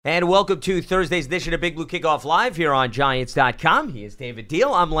And welcome to Thursday's edition of Big Blue Kickoff Live here on Giants.com. He is David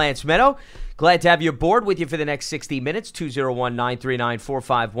Deal. I'm Lance Meadow. Glad to have you aboard with you for the next 60 minutes.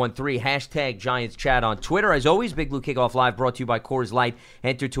 201-939-4513. Hashtag Giants Chat on Twitter. As always, Big Blue Kickoff Live brought to you by Coors Light.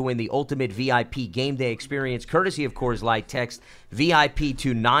 Enter to win the ultimate VIP game day experience courtesy of Coors Light. Text VIP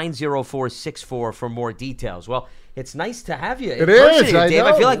to 90464 for more details. Well, it's nice to have you. It is, Dave. know.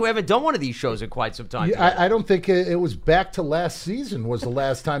 I feel like we haven't done one of these shows in quite some time. Yeah, I don't think it was back to last season was the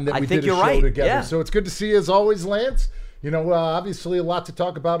last time that we did a show right. together. Yeah. So it's good to see you as always, Lance. You know, obviously a lot to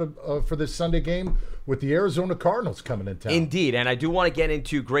talk about for this Sunday game with the Arizona Cardinals coming in town. Indeed, and I do want to get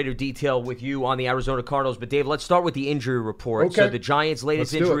into greater detail with you on the Arizona Cardinals. But, Dave, let's start with the injury report. Okay. So the Giants'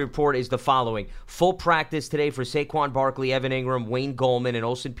 latest injury report is the following. Full practice today for Saquon Barkley, Evan Ingram, Wayne Gallman, and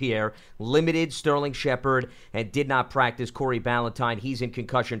Olsen Pierre. Limited Sterling Shepard, and did not practice Corey Ballantyne. He's in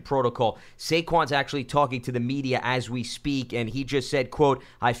concussion protocol. Saquon's actually talking to the media as we speak, and he just said, quote,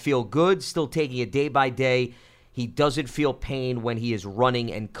 "I feel good, still taking it day by day. He doesn't feel pain when he is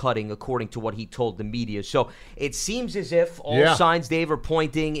running and cutting," according to what he told the media. So it seems as if all signs, Dave, are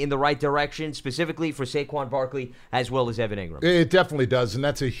pointing in the right direction, specifically for Saquon Barkley as well as Evan Ingram. It definitely does, and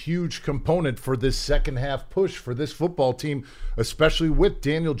that's a huge component for this second half push for this football team, especially with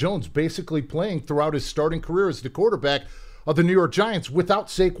Daniel Jones basically playing throughout his starting career as the quarterback of the New York Giants without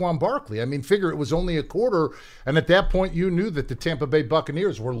Saquon Barkley. I mean, figure it was only a quarter, and at that point you knew that the Tampa Bay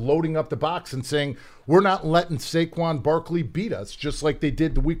Buccaneers were loading up the box and saying, we're not letting Saquon Barkley beat us, just like they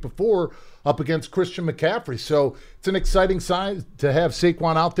did the week before up against Christian McCaffrey. So it's an exciting sign to have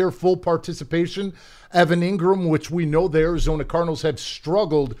Saquon out there, full participation. Evan Ingram, which we know the Arizona Cardinals have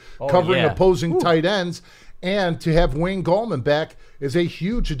struggled covering opposing tight ends, and to have Wayne Gallman back is a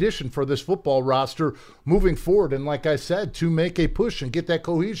huge addition for this football roster moving forward. And like I said, to make a push and get that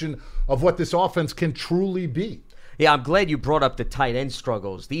cohesion of what this offense can truly be. Yeah, I'm glad you brought up the tight end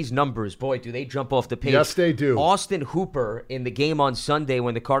struggles. These numbers, boy, do they jump off the page. Yes, they do. Austin Hooper, in the game on Sunday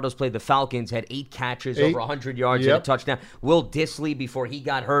when the Cardinals played the Falcons, had 8 catches, over 100 yards and a touchdown. Will Dissly, before he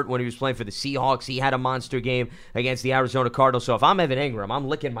got hurt when he was playing for the Seahawks, he had a monster game against the Arizona Cardinals. So if I'm Evan Ingram, I'm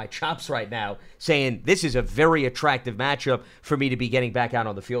licking my chops right now, saying this is a very attractive matchup for me to be getting back out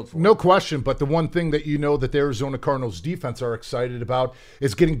on the field for. No question, but the one thing that you know that the Arizona Cardinals defense are excited about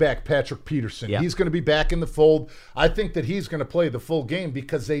is getting back Patrick Peterson. He's going to be back in the fold. I think that he's going to play the full game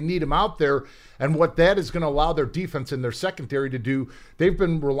because they need him out there, and what that is going to allow their defense and their secondary to do. They've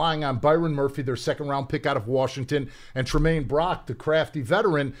been relying on Byron Murphy, their second-round pick out of Washington, and Tremaine Brock, the crafty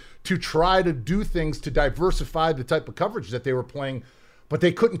veteran, to try to do things to diversify the type of coverage that they were playing, but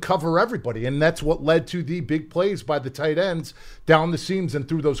they couldn't cover everybody, and that's what led to the big plays by the tight ends down the seams and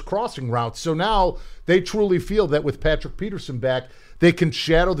through those crossing routes. So now they truly feel that with Patrick Peterson back, they can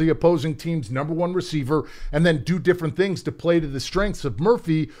shadow the opposing team's number one receiver and then do different things to play to the strengths of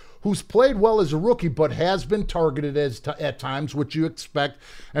Murphy, who's played well as a rookie but has been targeted at times, which you expect,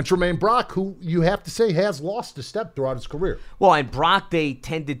 and Tremaine Brock, who you have to say has lost a step throughout his career. Well, and Brock, they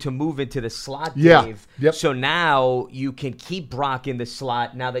tended to move into the slot, Dave. Yep. So now you can keep Brock in the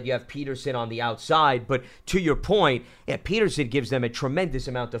slot now that you have Peterson on the outside. But to your point, Peterson gives them a tremendous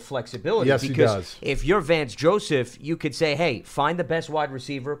amount of flexibility. Yes, because he does. If you're Vance Joseph, you could say, hey, find the best wide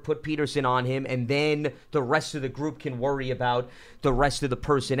receiver, put Peterson on him, and then the rest of the group can worry about the rest of the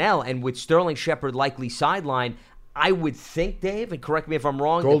personnel. And with Sterling Shepard likely sidelined, I would think, Dave, and correct me if I'm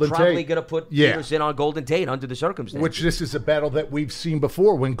wrong, they're probably going to put Peterson on Golden Tate under the circumstances. Which this is a battle that we've seen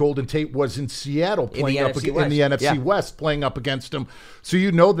before when Golden Tate was in Seattle playing in the NFC West, playing up against him. So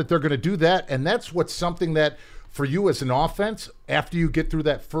you know that they're going to do that, and that's what's something that for you as an offense, after you get through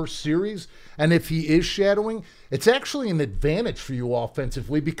that first series, and if he is shadowing, it's actually an advantage for you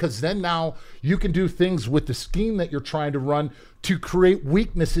offensively because then now you can do things with the scheme that you're trying to run to create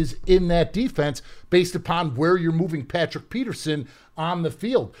weaknesses in that defense based upon where you're moving Patrick Peterson on the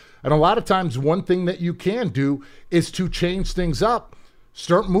field. And a lot of times one thing that you can do is to change things up.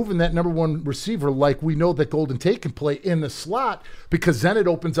 Start moving that number one receiver like we know that Golden Tate can play in the slot because then it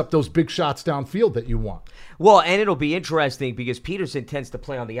opens up those big shots downfield that you want. Well, and it'll be interesting because Peterson tends to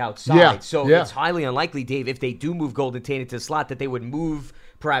play on the outside. So it's highly unlikely, Dave, if they do move Golden Tate into the slot, that they would move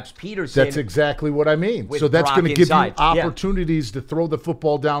perhaps Peterson. That's exactly what I mean. So that's going to give you opportunities to throw the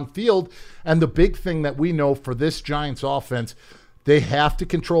football downfield. And the big thing that we know for this Giants offense, they have to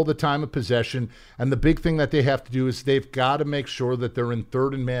control the time of possession, and the big thing that they have to do is they've got to make sure that they're in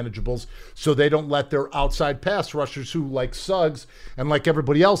third and manageables so they don't let their outside pass rushers who, like Suggs and like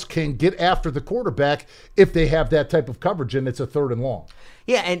everybody else, can get after the quarterback if they have that type of coverage and it's a third and long.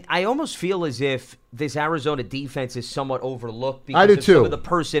 Yeah, and I almost feel as if this Arizona defense is somewhat overlooked because of some of the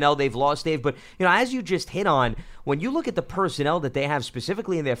personnel they've lost, Dave. But, as you just hit on, when you look at the personnel that they have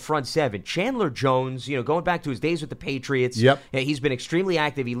specifically in their front seven, Chandler Jones, going back to his days with the Patriots, he's been extremely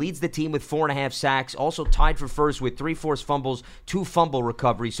active. He leads the team with 4.5 sacks, also tied for first with 3 forced fumbles, 2 fumble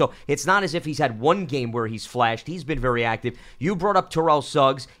recoveries. So it's not as if he's had one game where he's flashed. He's been very active. You brought up Terrell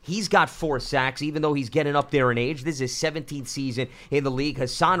Suggs. He's got 4 sacks, even though he's getting up there in age. This is his 17th season in the league.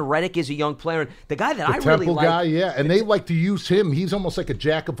 Hassan Reddick is a young player. The guy that I really like. Guy, yeah. And they like to use him. He's almost like a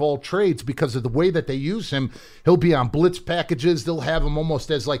jack of all trades because of the way that they use him. He'll be on blitz packages. They'll have him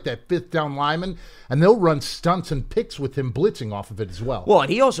almost as like that 5th down lineman, and they'll run stunts and picks with him blitzing off of it as well. Well, and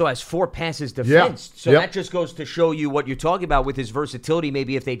he also has 4 passes defensed. So that just goes to show you what you're talking about with his versatility,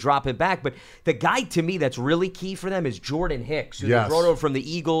 maybe if they drop him back. But the guy, to me, that's really key for them is Jordan Hicks, who they brought over from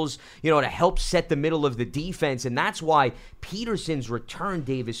the Eagles, to help set the middle of the defense. And that's why Peterson's return,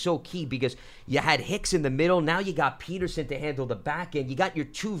 Dave, is so key, because you had Hicks in the middle. Now you got Peterson to handle the back end. You got your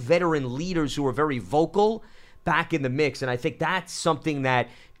 2 veteran leaders who are very vocal back in the mix. And I think that's something that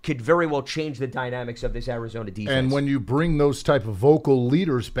could very well change the dynamics of this Arizona defense. And when you bring those type of vocal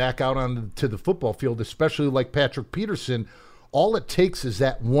leaders back out onto the football field, especially like Patrick Peterson, all it takes is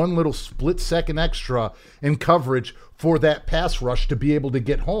that one little split second extra in coverage for that pass rush to be able to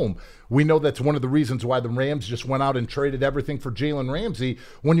get home. We know that's one of the reasons why the Rams just went out and traded everything for Jalen Ramsey.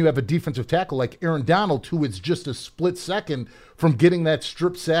 When you have a defensive tackle like Aaron Donald, who is just a split second from getting that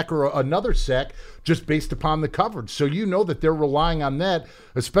strip sack or another sack just based upon the coverage. So you know that they're relying on that,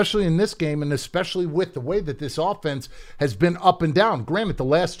 especially in this game, and especially with the way that this offense has been up and down. Granted, the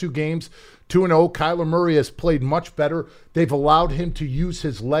last 2 games, 2-0, Kyler Murray has played much better. They've allowed him to use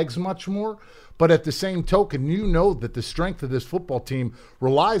his legs much more. But at the same token, you know that the strength of this football team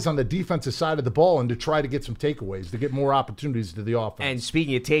relies on the defensive side of the ball and to try to get some takeaways, to get more opportunities to the offense. And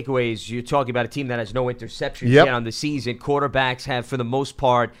speaking of takeaways, you're talking about a team that has no interceptions yet on the season. Quarterbacks have, for the most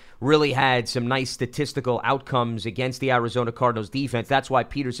part, really had some nice statistical outcomes against the Arizona Cardinals defense. That's why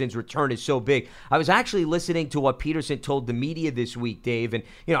Peterson's return is so big. I was actually listening to what Peterson told the media this week, Dave, and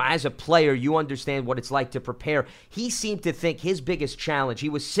as a player, you understand what it's like to prepare. He seemed to think his biggest challenge, he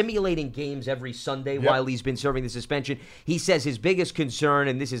was simulating games every Sunday while he's been serving the suspension. He says his biggest concern,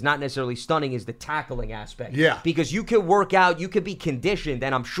 and this is not necessarily stunning, is the tackling aspect. Yeah. Because you can work out, you can be conditioned,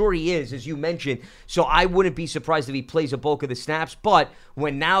 and I'm sure he is, as you mentioned. So I wouldn't be surprised if he plays a bulk of the snaps. But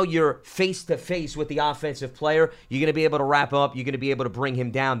when now you're face-to-face with the offensive player, you're going to be able to wrap up, you're going to be able to bring him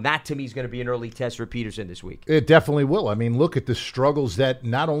down. That, to me, is going to be an early test for Peterson this week. It definitely will. I mean, look at the struggles that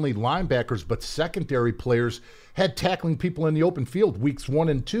not only linebackers but secondary players had tackling people in the open field weeks 1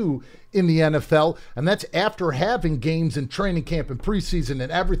 and 2 in the NFL, and that's after having games in training camp and preseason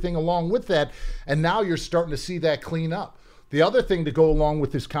and everything along with that, and now you're starting to see that clean up. The other thing to go along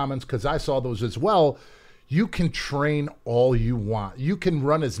with his comments, because I saw those as well, you can train all you want. You can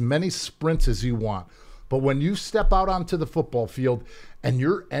run as many sprints as you want, but when you step out onto the football field and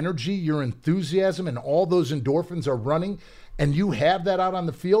your energy, your enthusiasm, and all those endorphins are running, and you have that out on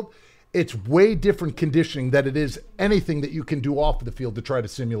the field, it's way different conditioning than it is anything that you can do off of the field to try to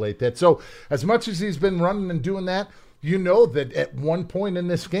simulate that. So as much as he's been running and doing that, you know that at one point in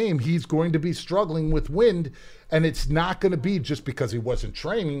this game, he's going to be struggling with wind, and it's not going to be just because he wasn't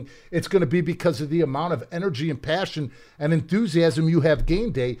training. It's going to be because of the amount of energy and passion and enthusiasm you have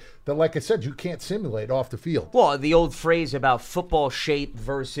game day that, like I said, you can't simulate off the field. Well, the old phrase about football shape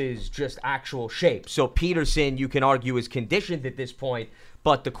versus just actual shape. So Peterson, you can argue, is conditioned at this point.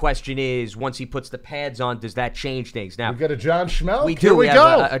 But the question is, once he puts the pads on, does that change things? Now, we got a John Schmelk. We do. Here we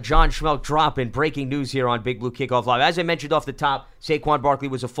go. A John Schmelk drop in breaking news here on Big Blue Kickoff Live. As I mentioned off the top, Saquon Barkley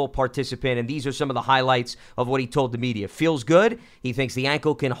was a full participant, and these are some of the highlights of what he told the media. Feels good. He thinks the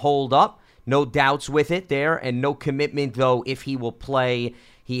ankle can hold up. No doubts with it there, and no commitment, though, if he will play.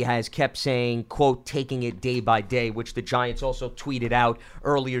 He has kept saying, quote, taking it day by day, which the Giants also tweeted out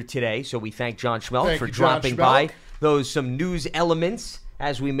earlier today. So we thank John Schmelk for dropping by some news elements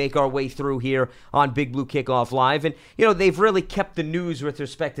as we make our way through here on Big Blue Kickoff Live. And, they've really kept the news with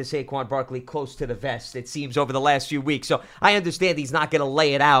respect to Saquon Barkley close to the vest, it seems, over the last few weeks. So I understand he's not going to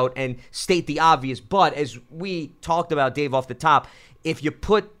lay it out and state the obvious. But as we talked about, Dave, off the top, if you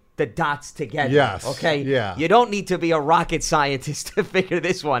put the dots together, you don't need to be a rocket scientist to figure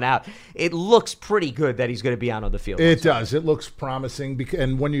this one out. It looks pretty good that he's going to be out on the field. It does. It looks promising.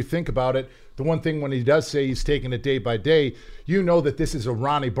 And when you think about it, the one thing when he does say he's taking it day by day, you know that this is a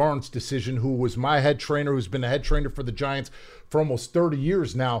Ronnie Barnes decision, who was my head trainer, who's been a head trainer for the Giants for almost 30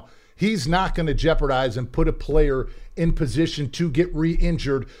 years now. he's not going to jeopardize and put a player in position to get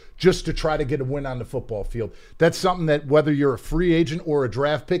re-injured just to try to get a win on the football field. That's something that whether you're a free agent or a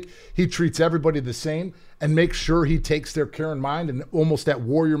draft pick, he treats everybody the same and makes sure he takes their care in mind and almost that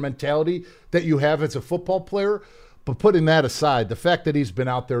warrior mentality that you have as a football player. But putting that aside, the fact that he's been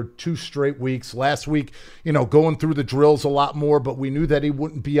out there 2 straight weeks, last week, going through the drills a lot more, but we knew that he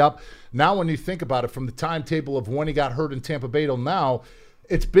wouldn't be up. Now when you think about it, from the timetable of when he got hurt in Tampa Bay till now,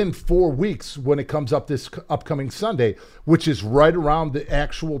 it's been 4 weeks when it comes up this upcoming Sunday, which is right around the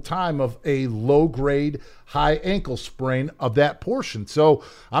actual time of a low-grade, high ankle sprain of that portion. So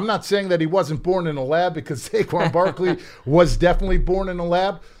I'm not saying that he wasn't born in a lab, because Saquon Barkley was definitely born in a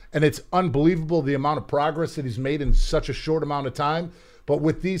lab, and it's unbelievable the amount of progress that he's made in such a short amount of time. But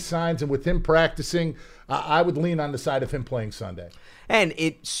with these signs and with him practicing, I would lean on the side of him playing Sunday. And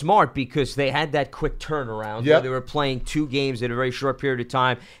it's smart because they had that quick turnaround. Where they were playing 2 games in a very short period of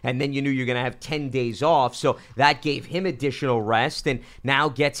time, and then you knew you're going to have 10 days off. So that gave him additional rest and now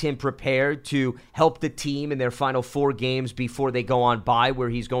gets him prepared to help the team in their final 4 games before they go on bye, where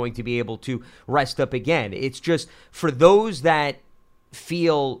he's going to be able to rest up again. It's just for those that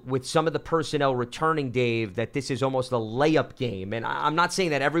feel with some of the personnel returning, Dave, that this is almost a layup game. And I'm not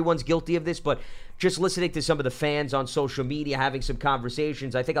saying that everyone's guilty of this, but just listening to some of the fans on social media, having some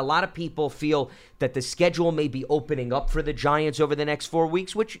conversations, I think a lot of people feel that the schedule may be opening up for the Giants over the next 4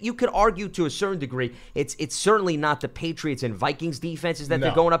 weeks, which you could argue to a certain degree. It's certainly not the Patriots and Vikings defenses that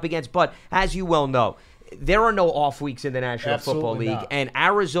they're going up against, but as you well know, there are no off weeks in the National Football League, and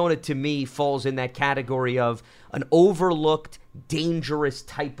Arizona, to me, falls in that category of an overlooked, dangerous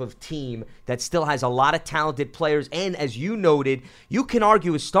type of team that still has a lot of talented players, and as you noted, you can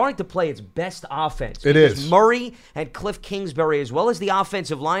argue is starting to play its best offense. It is. Murray and Cliff Kingsbury, as well as the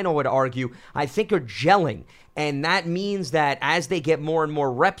offensive line, I would argue, I think are gelling. And that means that as they get more and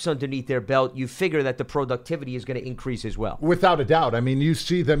more reps underneath their belt, you figure that the productivity is going to increase as well. Without a doubt. I mean, you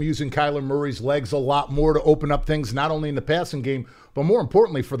see them using Kyler Murray's legs a lot more to open up things, not only in the passing game, but more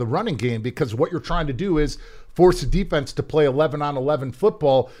importantly for the running game, because what you're trying to do is force the defense to play 11-on-11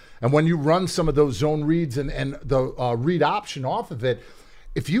 football. And when you run some of those zone reads and the read option off of it,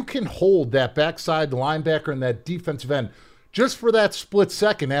 if you can hold that backside linebacker and that defensive end just for that split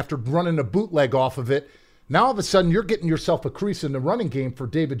second after running a bootleg off of it, now all of a sudden you're getting yourself a crease in the running game for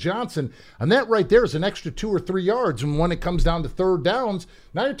David Johnson. And that right there is an extra 2 or 3 yards. And when it comes down to third downs,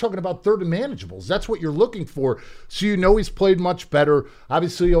 now you're talking about third and manageables. That's what you're looking for. So you know he's played much better.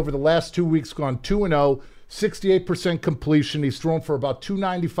 Obviously over the last 2 weeks gone 2-0, 68% completion. He's thrown for about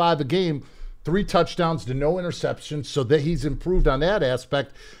 295 a game, 3 touchdowns to no interceptions, so that he's improved on that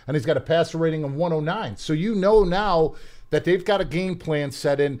aspect. And he's got a passer rating of 109. So you know now that they've got a game plan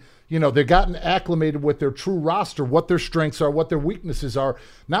set in. You know, they've gotten acclimated with their true roster, what their strengths are, what their weaknesses are.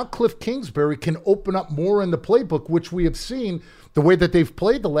 Now Cliff Kingsbury can open up more in the playbook, which we have seen the way that they've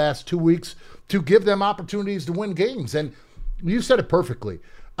played the last 2 weeks, to give them opportunities to win games. And you said it perfectly.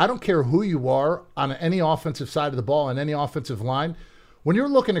 I don't care who you are on any offensive side of the ball, on any offensive line. When you're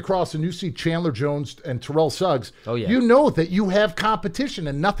looking across and you see Chandler Jones and Terrell Suggs, you know that you have competition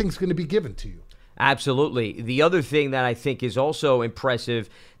and nothing's going to be given to you. Absolutely. The other thing that I think is also impressive,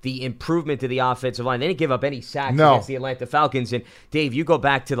 the improvement to the offensive line. They didn't give up any sacks against the Atlanta Falcons. And, Dave, you go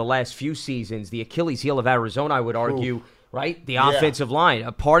back to the last few seasons, the Achilles heel of Arizona, I would argue, right? The offensive line.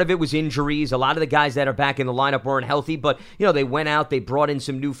 A part of it was injuries. A lot of the guys that are back in the lineup weren't healthy, but, you know, they went out, they brought in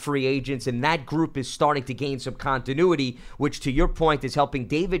some new free agents, and that group is starting to gain some continuity, which, to your point, is helping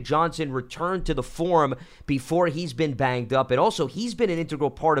David Johnson return to the form before he's been banged up. And also, he's been an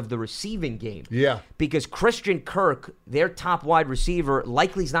integral part of the receiving game. Yeah. Because Christian Kirk, their top wide receiver,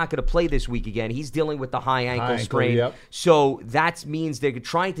 likely is not going to play this week again. He's dealing with the high ankle sprain. Yep. So that means they're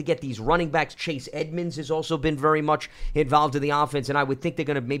trying to get these running backs. Chase Edmonds has also been very much involved in the offense, and I would think they're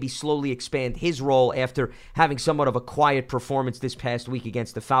going to maybe slowly expand his role after having somewhat of a quiet performance this past week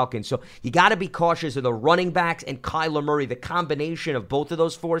against the Falcons. So you got to be cautious of the running backs and Kyler Murray. The combination of both of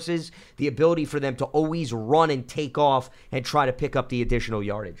those forces, the ability for them to always run and take off and try to pick up the additional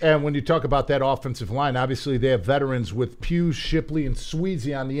yardage. And when you talk about that offensive line, obviously they have veterans with Pugh, Shipley, and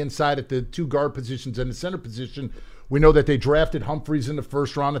Sweezy on the inside at the 2 guard positions and the center position. We know that they drafted Humphreys in the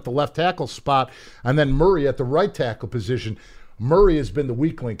first round at the left tackle spot, and then Murray at the right tackle position. Murray has been the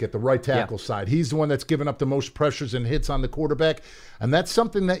weak link at the right tackle side. He's the one that's given up the most pressures and hits on the quarterback, and that's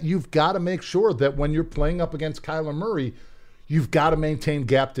something that you've got to make sure that when you're playing up against Kyler Murray, you've got to maintain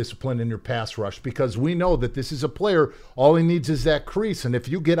gap discipline in your pass rush, because we know that this is a player, all he needs is that crease. And if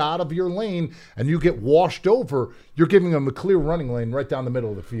you get out of your lane and you get washed over, you're giving him a clear running lane right down the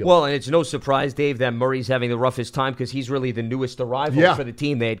middle of the field. Well, and it's no surprise, Dave, that Murray's having the roughest time because he's really the newest arrival for the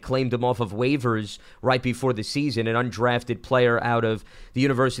team. They had claimed him off of waivers right before the season, an undrafted player out of the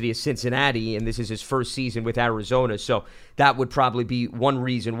University of Cincinnati, and this is his first season with Arizona. So that would probably be one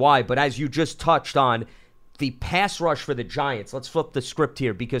reason why. But as you just touched on, the pass rush for the Giants, let's flip the script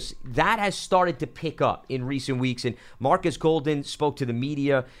here, because that has started to pick up in recent weeks. And Marcus Golden spoke to the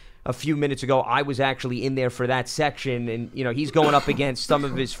media a few minutes ago. I was actually in there for that section, and he's going up against some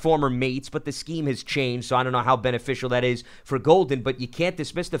of his former mates, but the scheme has changed, so I don't know how beneficial that is for Golden, but you can't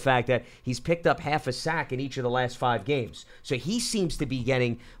dismiss the fact that he's picked up half a sack in each of the last 5 games. So he seems to be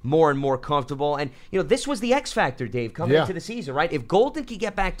getting more and more comfortable, and this was the X factor, Dave, coming into the season, right? If Golden could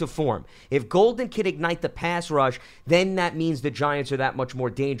get back to form, if Golden could ignite the pass rush, then that means the Giants are that much more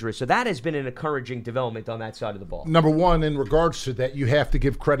dangerous. So that has been an encouraging development on that side of the ball. Number one, in regards to that, you have to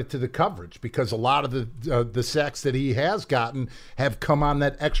give credit to the coverage, because a lot of the sacks that he has gotten have come on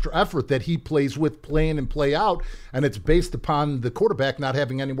that extra effort that he plays with play in and play out, and it's based upon the quarterback not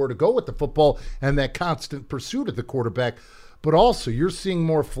having anywhere to go with the football and that constant pursuit of the quarterback. But also, you're seeing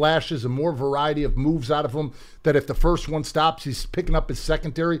more flashes and more variety of moves out of him, that if the first one stops, he's picking up his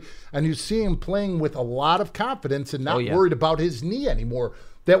secondary, and you see him playing with a lot of confidence and not worried about his knee anymore.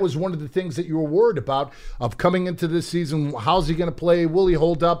 That was one of the things that you were worried about of coming into this season. How's he going to play? Will he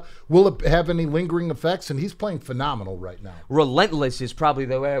hold up? Will it have any lingering effects? And he's playing phenomenal right now. Relentless is probably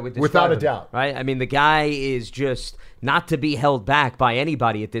the way I would describe Without a him, doubt. right? I mean, the guy is just not to be held back by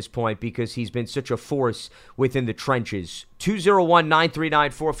anybody at this point, because he's been such a force within the trenches.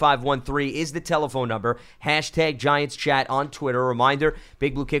 201-939-4513 is the telephone number. Hashtag Giants Chat on Twitter. A reminder,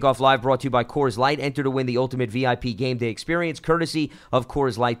 Big Blue Kickoff Live brought to you by Coors Light. Enter to win the ultimate VIP game day experience, courtesy of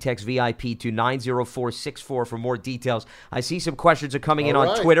Coors Light. Text VIP to 90464 for more details. I see some questions are coming in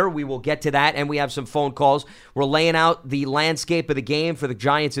on Twitter. We will get to that, and we have some phone calls. We're laying out the landscape of the game for the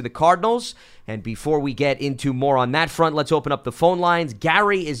Giants and the Cardinals. And before we get into more on that front, let's open up the phone lines.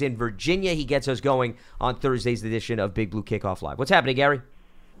 Gary is in Virginia. He gets us going on Thursday's edition of Big Blue Kickoff Live. What's happening, Gary?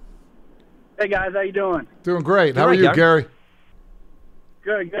 Hey, guys. How you doing? Doing great. How are you, Gary?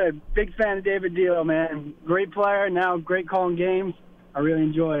 Good. Big fan of David Deal, man. Great player. Now great calling games. I really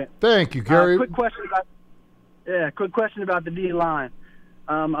enjoy it. Thank you, Gary. Quick question about the D-line.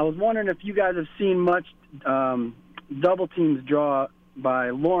 I was wondering if you guys have seen much double teams draw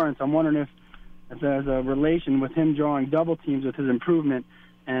by Lawrence. I'm wondering if there's a relation with him drawing double teams with his improvement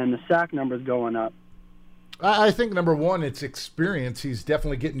and the sack numbers going up. I think, number one, it's experience. He's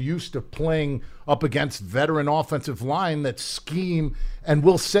definitely getting used to playing up against veteran offensive line that scheme and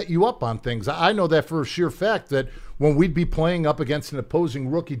will set you up on things. I know that for a sheer fact that when we'd be playing up against an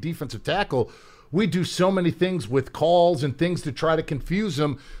opposing rookie defensive tackle, we do so many things with calls and things to try to confuse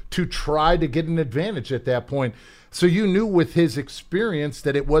him, to try to get an advantage at that point. So you knew with his experience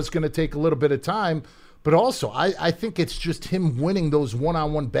that it was going to take a little bit of time. But also, I think it's just him winning those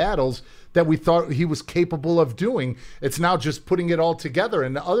one-on-one battles that we thought he was capable of doing. It's now just putting it all together.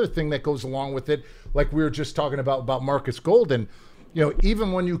 And the other thing that goes along with it, like we were just talking about Marcus Golden,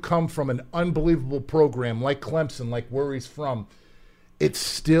 even when you come from an unbelievable program like Clemson, like where he's from, it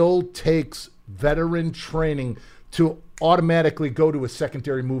still takes veteran training to automatically go to a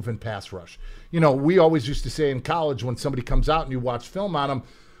secondary move in pass rush. We always used to say in college, when somebody comes out and you watch film on them,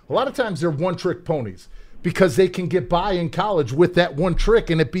 a lot of times they're one-trick ponies because they can get by in college with that one trick,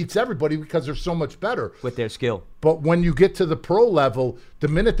 and it beats everybody because they're so much better with their skill. But when you get to the pro level, the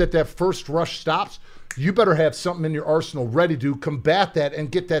minute that first rush stops, you better have something in your arsenal ready to combat that and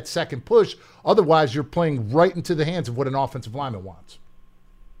get that second push. Otherwise, you're playing right into the hands of what an offensive lineman wants.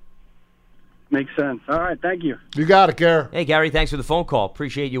 Makes sense. All right, thank you. You got it, Gary. Hey, Gary, thanks for the phone call.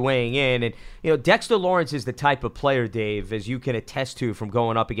 Appreciate you weighing in. And, Dexter Lawrence is the type of player, Dave, as you can attest to from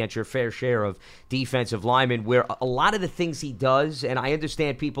going up against your fair share of defensive linemen, where a lot of the things he does, and I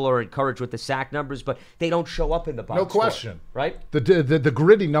understand people are encouraged with the sack numbers, but they don't show up in the box. No question. Score, right? The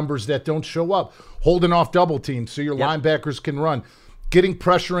gritty numbers that don't show up. Holding off double teams so your linebackers can run. Getting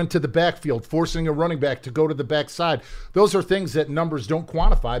pressure into the backfield, forcing a running back to go to the backside. Those are things that numbers don't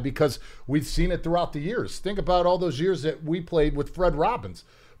quantify because we've seen it throughout the years. Think about all those years that we played with Fred Robbins.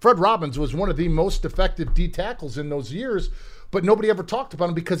 Fred Robbins was one of the most effective D tackles in those years, but nobody ever talked about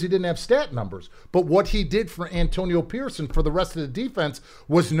him because he didn't have stat numbers. But what he did for Antonio Pearson for the rest of the defense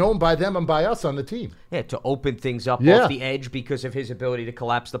was known by them and by us on the team. Yeah, to open things up off the edge because of his ability to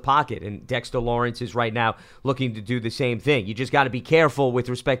collapse the pocket. And Dexter Lawrence is right now looking to do the same thing. You just got to be careful with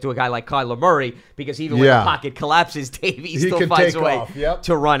respect to a guy like Kyler Murray because even when the pocket collapses, Davey still finds a way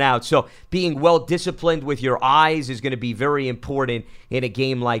to run out. So being well-disciplined with your eyes is going to be very important in a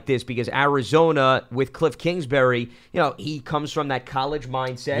game like this because Arizona, with Cliff Kingsbury, he comes from that college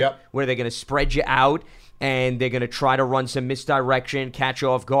mindset where they're going to spread you out and they're going to try to run some misdirection, catch you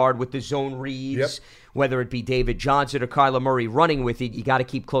off guard with the zone reads. Whether it be David Johnson or Kyler Murray running with it, you got to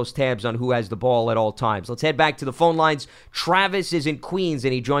keep close tabs on who has the ball at all times. Let's head back to the phone lines. Travis is in Queens,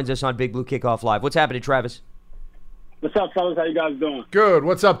 and he joins us on Big Blue Kickoff Live. What's happening, Travis? What's up, fellas? How you guys doing? Good.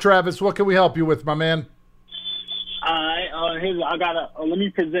 What's up, Travis? What can we help you with, my man? All right. Let me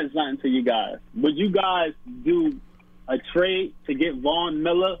present something to you guys. Would you guys do a trade to get Von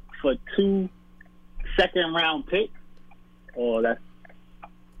Miller for 2 second-round picks? Or that's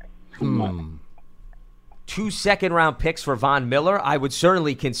too much? 2 second-round picks for Von Miller? I would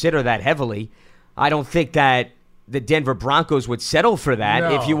certainly consider that heavily. I don't think that the Denver Broncos would settle for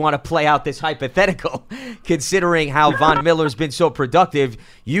that if you want to play out this hypothetical, considering how Von Miller's been so productive.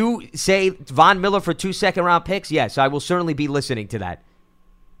 You say Von Miller for 2 second-round picks? Yes, I will certainly be listening to that.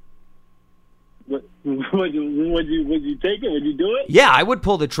 Would you take it? Would you do it? Yeah, I would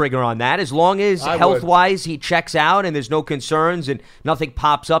pull the trigger on that as long as health-wise he checks out and there's no concerns and nothing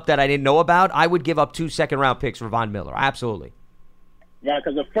pops up that I didn't know about. I would give up 2 second-round picks for Von Miller. Absolutely. Yeah,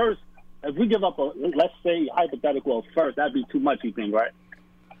 because the first, if we give up let's say hypothetical first, that'd be too much, you think, right?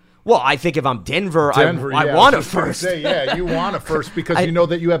 Well, I think if I'm Denver, I want a first. You want a first because you know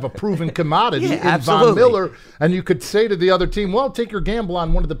that you have a proven commodity in Von Miller, and you could say to the other team, well, take your gamble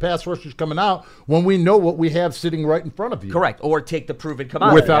on one of the pass rushers coming out when we know what we have sitting right in front of you. Correct, or take the proven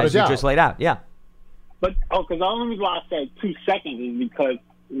commodity without as a doubt. You just laid out, But, because the only reason why I said 2 seconds is because,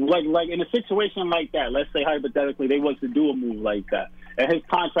 like in a situation like that, let's say hypothetically they was to do a move like that, and his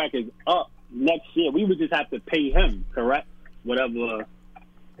contract is up next year, we would just have to pay him, correct? Whatever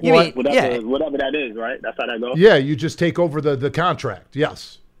that is, right? That's how that goes? Yeah, you just take over the contract,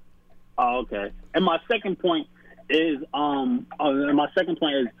 yes. Oh, okay. And my second point is,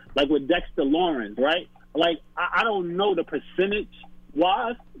 like with Dexter Lawrence, right? Like, I don't know the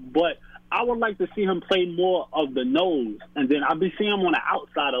percentage-wise, but I would like to see him play more of the nose, and then I'll be seeing him on the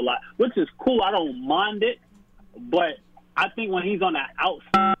outside a lot, which is cool. I don't mind it, but I think when he's on the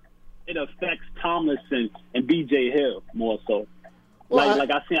outside, it affects Tomlinson and B.J. Hill more so. Well,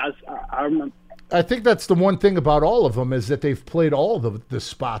 I remember. I think that's the one thing about all of them is that they've played all the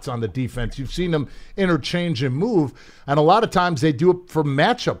spots on the defense. You've seen them interchange and move, and a lot of times they do it for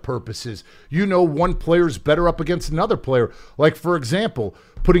matchup purposes. One player's better up against another player. Like, for example,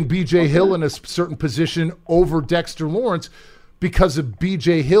 putting B.J. Hill in a certain position over Dexter Lawrence because of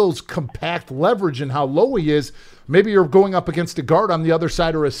B.J. Hill's compact leverage and how low he is. Maybe you're going up against a guard on the other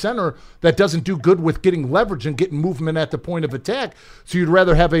side or a center that doesn't do good with getting leverage and getting movement at the point of attack. So you'd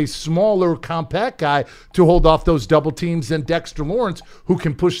rather have a smaller, compact guy to hold off those double teams than Dexter Lawrence, who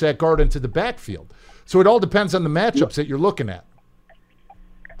can push that guard into the backfield. So it all depends on the matchups that you're looking at.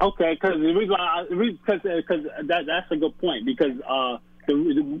 Okay, because that's a good point. Because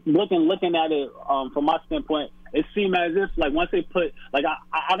looking at it from my standpoint, it seemed as if like once they put like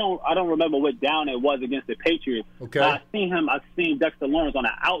I don't remember what down it was against the Patriots. Okay. But I seen Dexter Lawrence on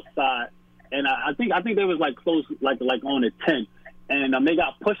the outside, and I think they was like close like on the 10, and they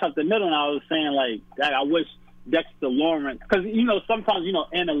got pushed up the middle, and I was saying like I wish Dexter Lawrence, because sometimes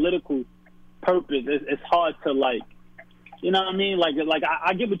analytical purpose it's hard to like, you know what I mean, like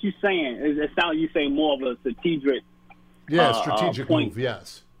I get what you're saying. It sounds like you saying more of a strategic strategic move,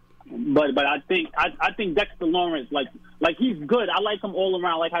 yes. But I think Dexter Lawrence like he's good. I like him all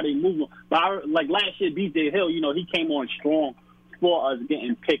around, like how they move him. But like last year, B.J. Hill, he came on strong for us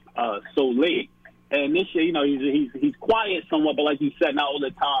getting picked so late. And this year, he's quiet somewhat, but like you said, not all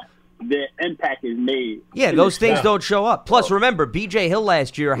the time. The impact is made. Yeah, those things don't show up. Plus, remember, B.J. Hill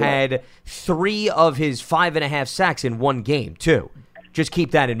last year had 3 of his 5.5 sacks in one game too. Just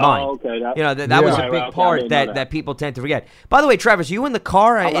keep that in mind. Oh, okay. That was a big part that people tend to forget. By the way, Travis, you in the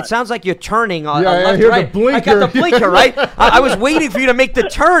car? It sounds like you're turning on left, I hear right. the blinker. I got the blinker, right? I was waiting for you to make the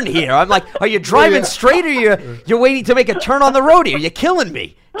turn here. I'm like, are you driving straight or you're waiting to make a turn on the road here? You're killing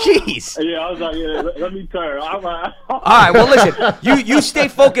me. Jeez. Yeah, I was like, let me turn. All right, well, listen, you stay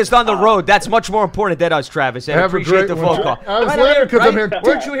focused on the road. That's much more important than us, Travis. And Have appreciate a great the phone call. I was laughing because I'm hearing,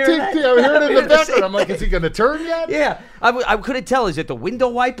 weren't you hearing that? I'm hearing it in the background. I'm like, is he going to turn yet? Yeah, I couldn't tell. Is it the window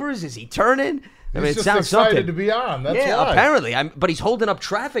wipers? Is he turning? I mean, He's it just sounds excited something. to be on. That's yeah, why. apparently. But he's holding up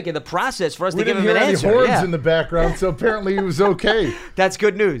traffic in the process for us We to give didn't him hear an any answer. horns Yeah. in the background, so apparently he was okay. That's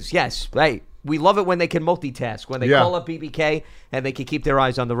good news. Yes, right. We love it when they can multitask, when they call up BBK and they can keep their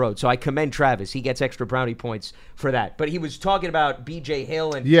eyes on the road. So I commend Travis. He gets extra brownie points for that. But he was talking about B.J.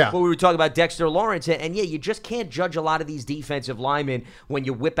 Hill and what we were talking about Dexter Lawrence. And you just can't judge a lot of these defensive linemen when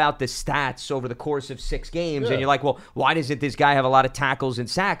you whip out the stats over the course of 6 games. And you're like, well, why doesn't this guy have a lot of tackles and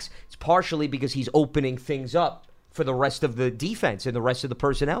sacks? It's partially because he's opening things up for the rest of the defense and the rest of the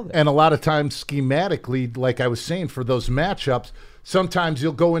personnel there. And a lot of times schematically, like I was saying, for those matchups, sometimes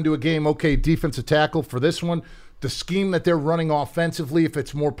you'll go into a game, okay, defensive tackle for this one, the scheme that they're running offensively, if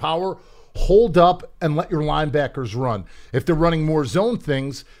it's more power, hold up and let your linebackers run. If they're running more zone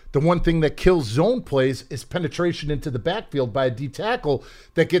things, the one thing that kills zone plays is penetration into the backfield by a D tackle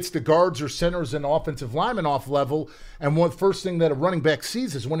that gets the guards or centers and offensive linemen off level. And one first thing that a running back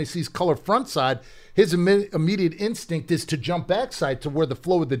sees is when he sees color front side, his immediate instinct is to jump backside to where the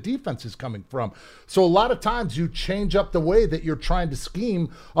flow of the defense is coming from. So a lot of times you change up the way that you're trying to scheme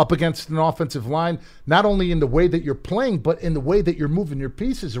up against an offensive line, not only in the way that you're playing, but in the way that you're moving your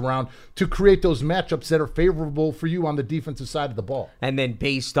pieces around to create those matchups that are favorable for you on the defensive side of the ball. And then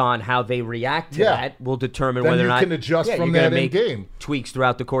based on how they react to that, will determine then whether or not you can adjust from you're that make in-game. tweaks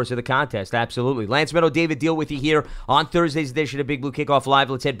throughout the course of the contest. Absolutely. Lance Meadow, David Deal with you here on Thursday's edition of Big Blue Kickoff Live.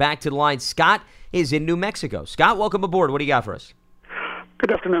 Let's head back to the line. Scott is in New Mexico. Scott, welcome aboard. What do you got for us?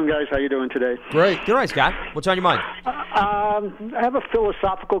 Good afternoon, guys. How you doing today? Great. You're right, Scott. What's on your mind? I have a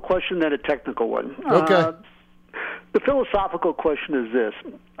philosophical question and a technical one. Okay. The philosophical question is this.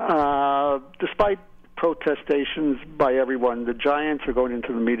 Despite protestations by everyone, the Giants are going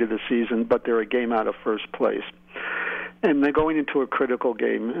into the meat of the season, but they're a game out of first place. And they're going into a critical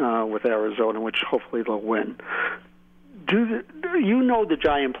game with Arizona, which hopefully they'll win. You know the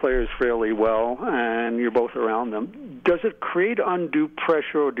Giant players fairly well, and you're both around them. Does it create undue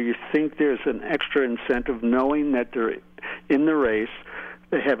pressure, or do you think there's an extra incentive knowing that they're in the race,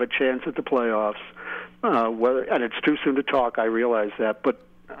 they have a chance at the playoffs? And it's too soon to talk, I realize that, but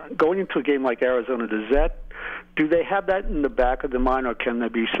going into a game like Arizona, do they have that in the back of their mind, or can they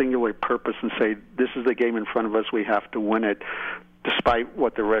be singular purpose and say, this is the game in front of us, we have to win it, despite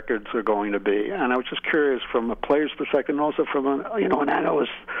what the records are going to be? And I was just curious from a player's perspective and also from an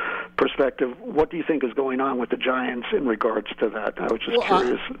analyst perspective, what do you think is going on with the Giants in regards to that? I was just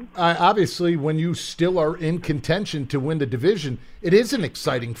curious. Obviously, when you still are in contention to win the division, it is an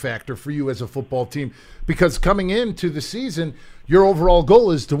exciting factor for you as a football team, because coming into the season, your overall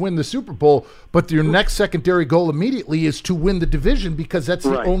goal is to win the Super Bowl, but your next secondary goal immediately is to win the division, because that's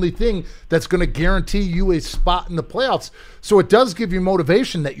the only thing that's going to guarantee you a spot in the playoffs. So it does give you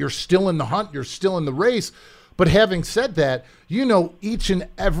motivation that you're still in the hunt, you're still in the race. But having said that, each and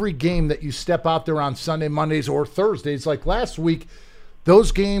every game that you step out there on Sunday, Mondays, or Thursdays, like last week,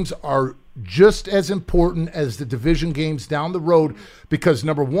 those games are just as important as the division games down the road, because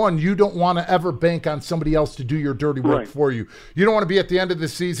number one, you don't want to ever bank on somebody else to do your dirty work for you. You don't want to be at the end of the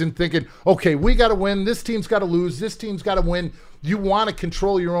season thinking, okay, we got to win, this team's got to lose, this team's got to win. You want to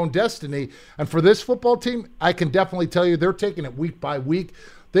control your own destiny. And for this football team, I can definitely tell you they're taking it week by week.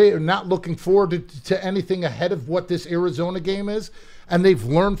 They are not looking forward to anything ahead of what this Arizona game is. And they've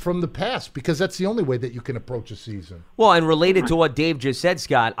learned from the past, because that's the only way that you can approach a season. Well, and related to what Dave just said,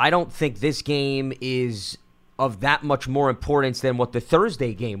 Scott, I don't think this game is of that much more importance than what the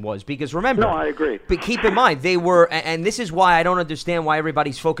Thursday game was, because remember, no, I agree. But keep in mind, they were, and this is why I don't understand why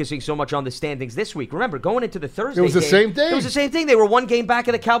everybody's focusing so much on the standings this week. Remember, going into the Thursday game, it was the same thing. It was the same thing. They were one game back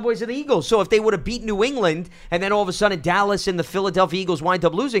of the Cowboys and the Eagles. So if they would have beat New England, and then all of a sudden Dallas and the Philadelphia Eagles wind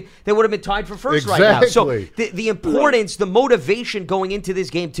up losing, they would have been tied for first right now. So the importance, the motivation going into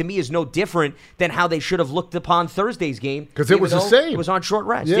this game to me is no different than how they should have looked upon Thursday's game, because it was the same. It was on short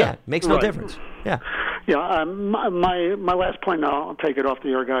rest. Yeah, makes no difference. Yeah. Yeah, my last point, I'll take it off the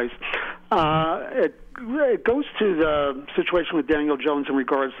air, guys. It goes to the situation with Daniel Jones in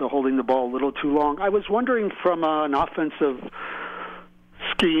regards to holding the ball a little too long. I was wondering, from an offensive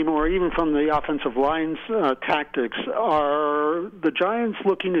scheme, or even from the offensive line's tactics, are the Giants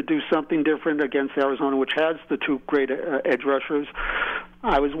looking to do something different against Arizona, which has the two great edge rushers?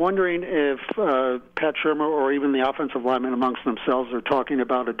 I was wondering if Pat Shurmur or even the offensive linemen amongst themselves are talking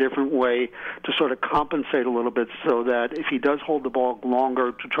about a different way to sort of compensate a little bit, so that if he does hold the ball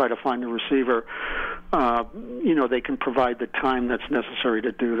longer to try to find a receiver, they can provide the time that's necessary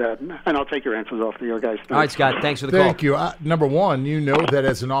to do that. And I'll take your answers off the air, guys. Thanks. All right, Scott, thanks for the call. Thank you. Number one, that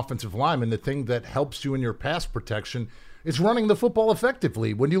as an offensive lineman, the thing that helps you in your pass protection is running the football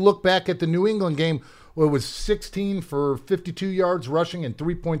effectively. When you look back at the New England game, it was 16 for 52 yards rushing and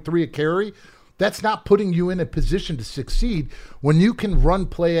 3.3 a carry. that's not putting you in a position to succeed. When you can run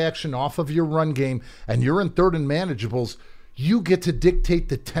play action off of your run game and you're in third and manageables, you get to dictate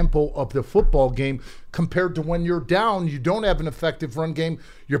the tempo of the football game compared to when you're down, you don't have an effective run game,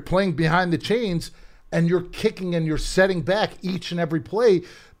 you're playing behind the chains, and you're kicking and you're setting back each and every play.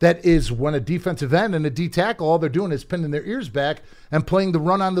 That is when a defensive end and a D tackle, all they're doing is pinning their ears back and playing the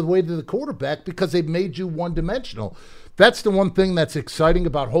run on the way to the quarterback because they've made you one-dimensional. That's the one thing that's exciting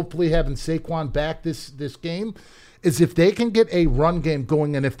about hopefully having Saquon back this game, is if they can get a run game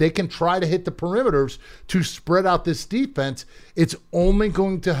going and if they can try to hit the perimeters to spread out this defense, it's only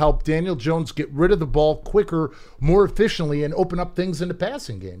going to help Daniel Jones get rid of the ball quicker, more efficiently, and open up things in the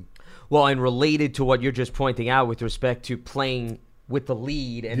passing game. Well, and related to what you're just pointing out with respect to playing with the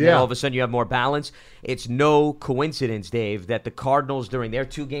lead and then all of a sudden you have more balance, it's no coincidence, Dave, that the Cardinals during their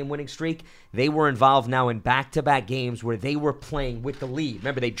 2-game winning streak, they were involved now in back-to-back games where they were playing with the lead.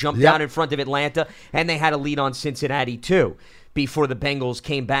 Remember, they jumped out in front of Atlanta and they had a lead on Cincinnati too before the Bengals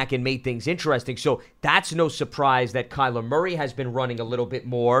came back and made things interesting. So that's no surprise that Kyler Murray has been running a little bit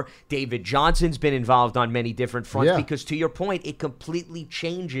more. David Johnson's been involved on many different fronts because, to your point, it completely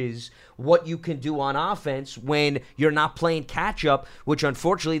changes what you can do on offense when you're not playing catch-up, which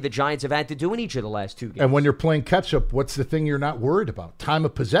unfortunately the Giants have had to do in each of the last 2 games. And when you're playing catch-up, what's the thing you're not worried about? Time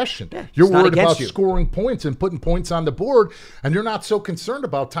of possession. You're worried about scoring points and putting points on the board, and you're not so concerned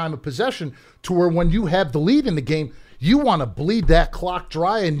about time of possession to where when you have the lead in the game, you want to bleed that clock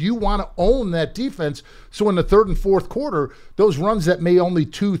dry and you want to own that defense. So in the third and fourth quarter, those runs that may only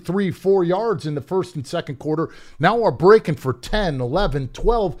 2, 3, 4 yards in the first and second quarter now are breaking for 10, 11,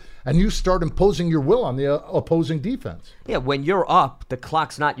 12, and you start imposing your will on the opposing defense. Yeah, when you're up, the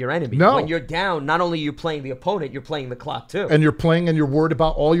clock's not your enemy. No. When you're down, not only are you playing the opponent, you're playing the clock too. And you're playing and you're worried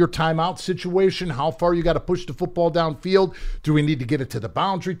about all your timeout situation, how far you got to push the football downfield. Do we need to get it to the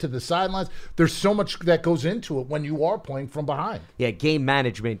boundary, to the sidelines? There's so much that goes into it when you are playing from behind. Yeah, game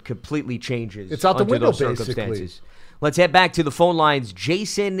management completely changes. It's out the window, basically. Let's head back to the phone lines.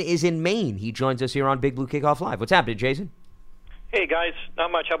 Jason is in Maine. He joins us here on Big Blue Kickoff Live. What's happening, Jason? Hey, guys.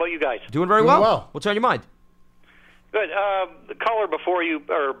 Not much. How about you guys? Doing very well. What's on your mind? Good. The caller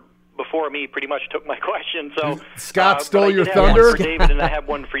before me pretty much took my question. So Scott stole your thunder? For David, and I have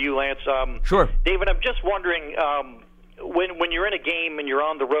one for you, Lance. Sure. David, I'm just wondering, when you're in a game and you're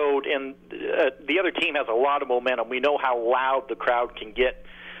on the road and the other team has a lot of momentum, we know how loud the crowd can get.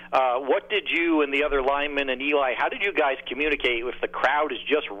 What did you and the other linemen and Eli, how did you guys communicate if the crowd is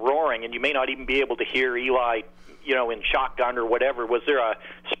just roaring and you may not even be able to hear Eli, in shotgun or whatever? Was there a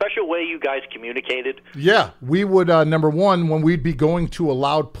special way you guys communicated? Yeah, we would, number one, when we'd be going to a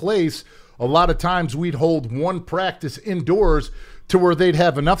loud place, a lot of times we'd hold one practice indoors to where they'd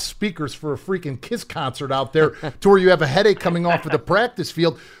have enough speakers for a freaking Kiss concert out there to where you have a headache coming off of the practice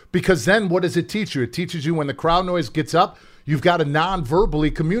field, because then what does it teach you? It teaches you when the crowd noise gets up, you've got to non-verbally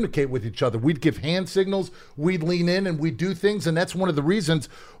communicate with each other. We'd give hand signals, we'd lean in, and we'd do things, and that's one of the reasons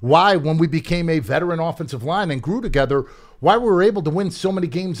why when we became a veteran offensive line and grew together, why we were able to win so many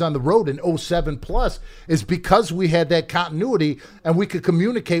games on the road in 07 plus is because we had that continuity and we could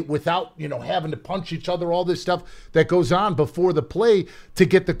communicate without, having to punch each other, all this stuff that goes on before the play to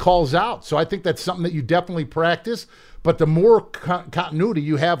get the calls out. So I think that's something that you definitely practice. But the more continuity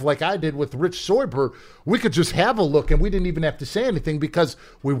you have, like I did with Rich Soiber, we could just have a look and we didn't even have to say anything because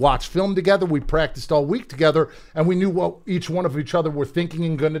we watched film together, we practiced all week together, and we knew what each one of each other were thinking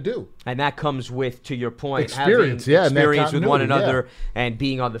and going to do. And that comes with, to your point, experience with one another and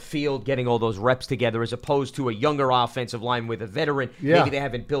being on the field, getting all those reps together, as opposed to a younger offensive line with a veteran. Maybe they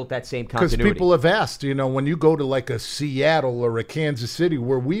haven't built that same continuity. Because people have asked, when you go to like a Seattle or a Kansas City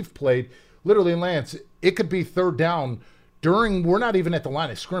where we've played, literally, Lance, it could be third down we're not even at the line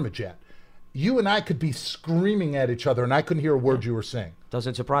of scrimmage yet. You and I could be screaming at each other, and I couldn't hear a word you were saying.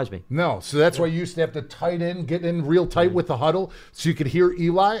 Doesn't surprise me. No, so that's why you used to have to get in real tight with the huddle so you could hear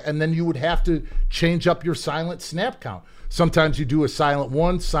Eli, and then you would have to change up your silent snap count. Sometimes you do a silent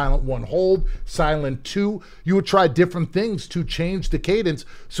one hold, silent two. You would try different things to change the cadence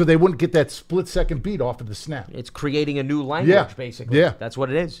so they wouldn't get that split-second beat off of the snap. It's creating a new language, basically. Yeah. That's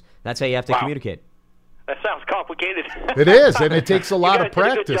what it is. That's how you have to communicate. That sounds complicated. It is, and it takes a lot of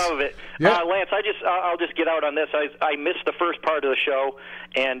practice. You did a good job of it. Yeah. Lance, I'll just get out on this. I missed the first part of the show,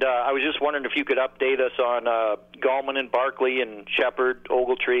 and I was just wondering if you could update us on Gallman and Barkley and Shepard,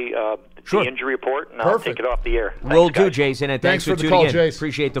 Ogletree, the injury report, and I'll take it off the air. Will do, Jason, and thanks for tuning in. Jason.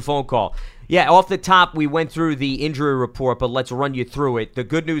 Appreciate the phone call. Yeah, off the top, we went through the injury report, but let's run you through it. The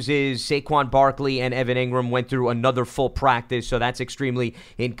good news is Saquon Barkley and Evan Ingram went through another full practice, so that's extremely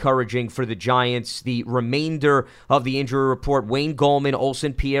encouraging for the Giants. The remainder of the injury report, Wayne Gallman,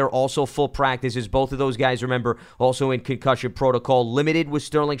 Olsen Pierre, also full practices. Both of those guys, remember, also in concussion protocol. Limited with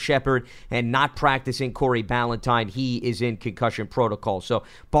Sterling Shepard and not practicing Corey Ballentine. He is in concussion protocol. So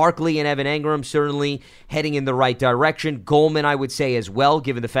Barkley and Evan Ingram certainly heading in the right direction. Gallman, I would say, as well,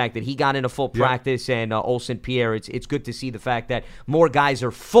 given the fact that he got in a full practice, and Olsen Pierre, it's good to see the fact that more guys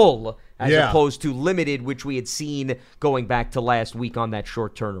are full as opposed to limited, which we had seen going back to last week on that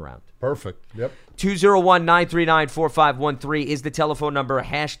short turnaround. Perfect. Yep. 201-939-4513 is the telephone number.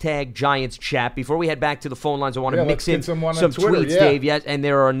 Hashtag Giants Chat. Before we head back to the phone lines, I want to mix in some tweets, Dave. Yes, and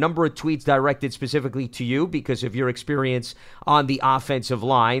there are a number of tweets directed specifically to you because of your experience on the offensive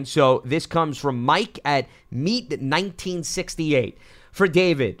line. So this comes from Mike at Meat1968. For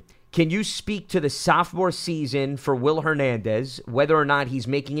David, can you speak to the sophomore season for Will Hernandez, whether or not he's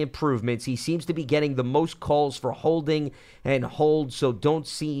making improvements? He seems to be getting the most calls for holding and holds, so don't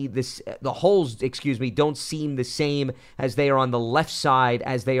seem the same as they are on the left side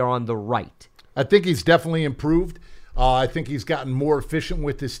as they are on the right. I think he's definitely improved. I think he's gotten more efficient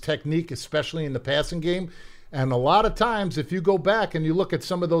with his technique, especially in the passing game. And a lot of times, if you go back and you look at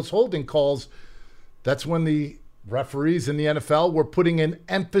some of those holding calls, that's when the referees in the NFL were putting an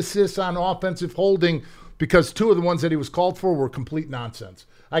emphasis on offensive holding because two of the ones that he was called for were complete nonsense.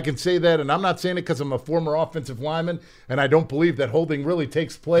 I can say that, and I'm not saying it because I'm a former offensive lineman, and I don't believe that holding really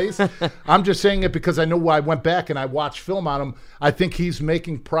takes place. I'm just saying it because I know I went back and I watched film on him. I think he's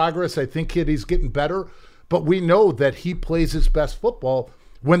making progress. I think he's getting better. But we know that he plays his best football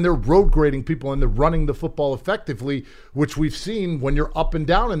when they're road grading people and they're running the football effectively, which we've seen when you're up and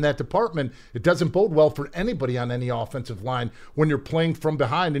down in that department. It doesn't bode well for anybody on any offensive line when you're playing from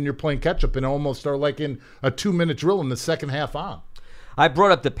behind and you're playing catch-up and almost are like in a 2-minute drill in the second half on. I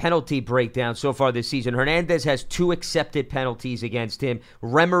brought up the penalty breakdown so far this season. Hernandez has 2 accepted penalties against him.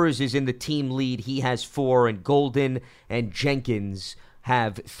 Remmers is in the team lead. He has 4, and Golden and Jenkins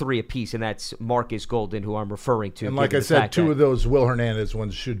have 3 apiece, and that's Marcus Golden, who I'm referring to. And like I said, 2 of those Will Hernandez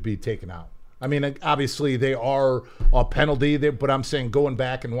ones should be taken out. I mean, obviously they are a penalty, but I'm saying going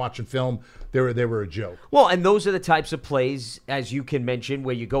back and watching film, they were a joke. Well, and those are the types of plays, as you can mention,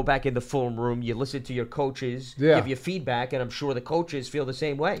 where you go back in the film room, you listen to your coaches, give you feedback, and I'm sure the coaches feel the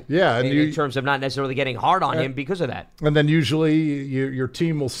same way. Yeah, and in terms of not necessarily getting hard on him because of that. And then usually your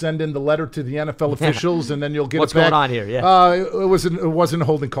team will send in the letter to the NFL officials, and then you'll get what's it back. Going on here? Yeah, it wasn't a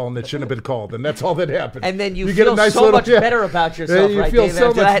holding call, and it shouldn't have been called, and that's all that happened. And then you feel get a nice so much better about yourself, right? You feel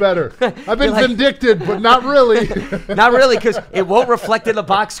so much better. I've been vindicted, but not really. Not really, because it won't reflect in the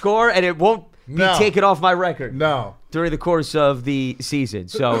box score, and it won't be taken off my record. No. During the course of the season.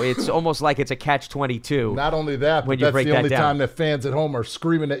 So it's almost like it's a catch-22. Not only that, but that's the only time that fans at home are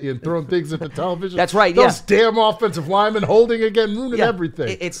screaming at you and throwing things at the television. That's right, Those damn offensive linemen holding again, ruining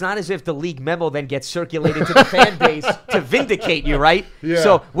everything. It's not as if the league memo then gets circulated to the fan base to vindicate you, right? Yeah.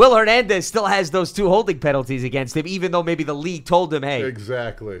 So Will Hernandez still has those 2 holding penalties against him, even though maybe the league told him, hey.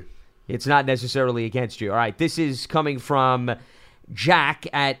 Exactly. It's not necessarily against you. All right, this is coming from Jack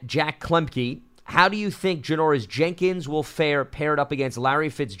at Jack Klemke. How do you think Janoris Jenkins will fare paired up against Larry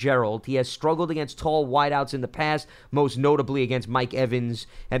Fitzgerald? He has struggled against tall wideouts in the past, most notably against Mike Evans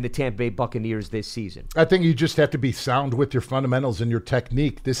and the Tampa Bay Buccaneers this season. I think you just have to be sound with your fundamentals and your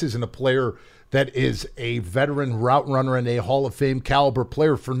technique. This isn't a player that is a veteran route runner and a Hall of Fame caliber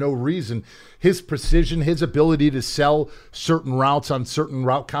player for no reason. His precision, his ability to sell certain routes on certain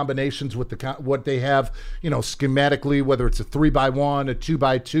route combinations with what they have, schematically, whether it's a 3x1, a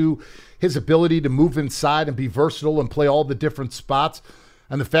 2x2, his ability to move inside and be versatile and play all the different spots,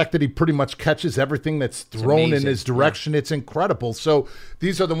 and the fact that he pretty much catches everything that's thrown in his direction, it's incredible. So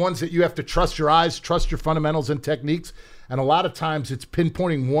these are the ones that you have to trust your eyes, trust your fundamentals and techniques. And a lot of times it's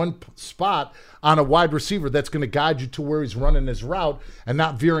pinpointing one spot on a wide receiver that's going to guide you to where he's running his route and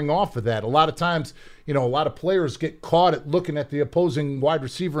not veering off of that. A lot of times, a lot of players get caught at looking at the opposing wide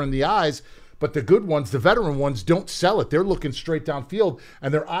receiver in the eyes, but the good ones, the veteran ones, don't sell it. They're looking straight downfield,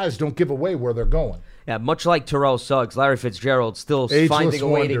 and their eyes don't give away where they're going. Yeah, much like Terrell Suggs, Larry Fitzgerald still finding a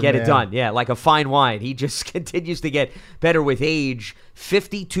way to get it done. Yeah, like a fine wine. He just continues to get better with age.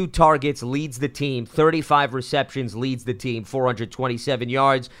 52 targets, leads the team. 35 receptions, leads the team. 427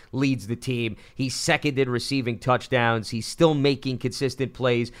 yards, leads the team. He's second in receiving touchdowns. He's still making consistent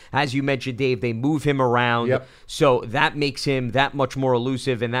plays. As you mentioned, Dave, they move him around. Yep. So that makes him that much more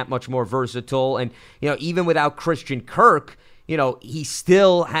elusive and that much more versatile. And, even without Christian Kirk, he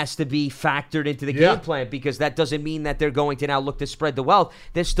still has to be factored into the game plan, because that doesn't mean that they're going to now look to spread the wealth.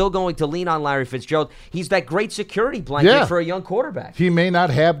 They're still going to lean on Larry Fitzgerald. He's that great security blanket for a young quarterback. He may not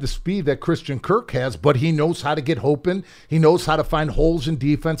have the speed that Christian Kirk has, but he knows how to get open. He knows how to find holes in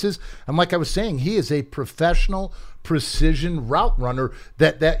defenses. And like I was saying, he is a professional precision route runner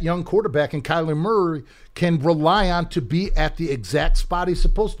that young quarterback in Kyler Murray can rely on to be at the exact spot he's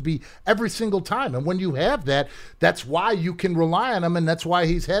supposed to be every single time. And when you have that, that's why you can rely on him, and that's why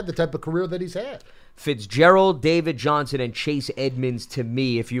he's had the type of career that he's had. Fitzgerald, David Johnson, and Chase Edmonds, to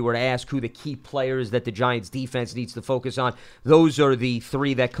me, if you were to ask who the key players that the Giants defense needs to focus on, those are the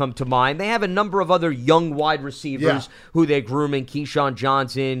three that come to mind. They have a number of other young wide receivers who they're grooming: Keyshawn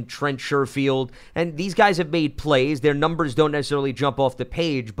Johnson, Trent Sherfield, and these guys have made plays. Their numbers don't necessarily jump off the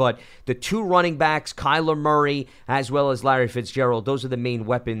page, but the two running backs, Kyler Murray as well as Larry Fitzgerald, those are the main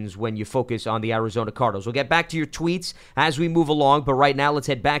weapons when you focus on the Arizona Cardinals. We'll get back to your tweets as we move along, but right now let's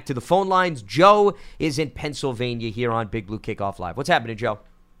head back to the phone lines. Joe is in Pennsylvania here on Big Blue Kickoff Live. What's happening, Joe?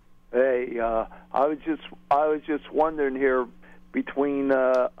 Hey, I was just wondering here, between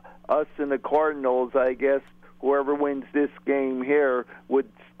us and the Cardinals, I guess whoever wins this game here would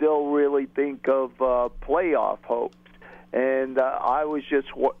still really think of playoff hopes. And I was just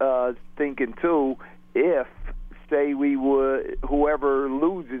thinking too, if say whoever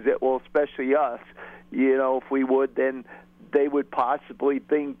loses it, well, especially us, if we would, then they would possibly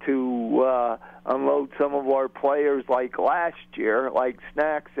think to unload some of our players like last year, like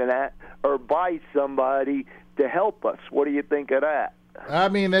Snacks and that, or buy somebody to help us. What do you think of that? I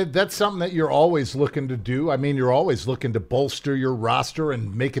mean, that's something that you're always looking to do. I mean, you're always looking to bolster your roster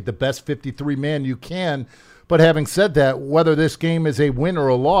and make it the best 53-man you can. But having said that, whether this game is a win or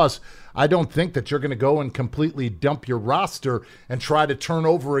a loss, I don't think that you're going to go and completely dump your roster and try to turn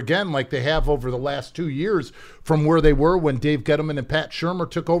over again like they have over the last 2 years from where they were when Dave Gettleman and Pat Shurmur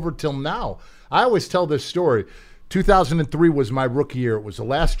took over till now. I always tell this story. 2003 was my rookie year. It was the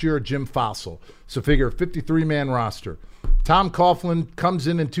last year of Jim Fossil. So figure a 53-man roster. Tom Coughlin comes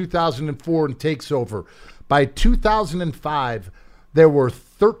in 2004 and takes over. By 2005, there were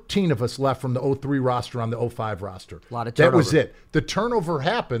 13 of us left from the 03 roster on the 05 roster. A lot of turnover. That was it. The turnover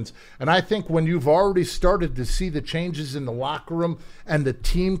happens, and I think when you've already started to see the changes in the locker room and the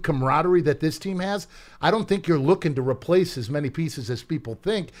team camaraderie that this team has, I don't think you're looking to replace as many pieces as people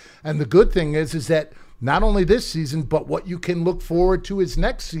think. And the good thing is that not only this season, but what you can look forward to is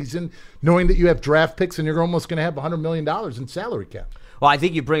next season, knowing that you have draft picks and you're almost going to have $100 million in salary cap. Well, I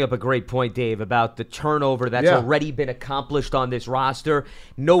think you bring up a great point, Dave, about the turnover that's already been accomplished on this roster.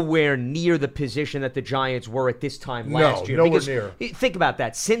 Nowhere near the position that the Giants were at this time last year. Nowhere near. Think about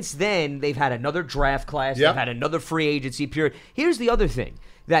that. Since then, they've had another draft class. They've had another free agency period. Here's the other thing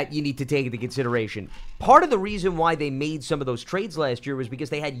that you need to take into consideration. Part of the reason why they made some of those trades last year was because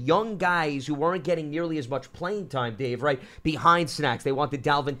they had young guys who weren't getting nearly as much playing time, Dave, right? Behind Snacks. They wanted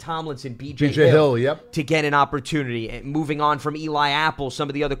Dalvin Tomlinson, B.J. Hill to get an opportunity. And moving on from Eli Apple, some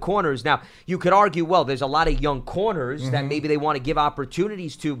of the other corners. Now, you could argue, well, there's a lot of young corners that maybe they want to give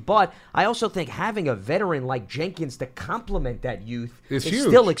opportunities to, but I also think having a veteran like Jenkins to complement that youth is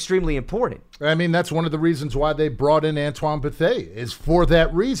still extremely important. I mean, that's one of the reasons why they brought in Antoine Bethea, is for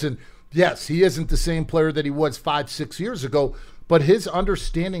that reason. Yes, he isn't the same player that he was 5-6 years ago, but his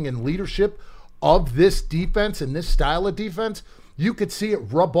understanding and leadership of this defense and this style of defense, you could see it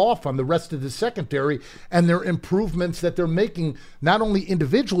rub off on the rest of the secondary and their improvements that they're making, not only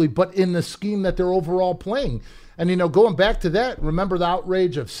individually, but in the scheme that they're overall playing. And, going back to that, remember the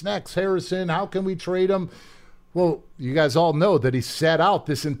outrage of Snacks Harrison, how can we trade him? Well, you guys all know that he sat out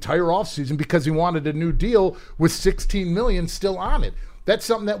this entire offseason because he wanted a new deal with $16 million still on it. That's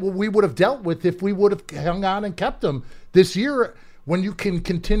something that we would have dealt with if we would have hung on and kept him this year, when you can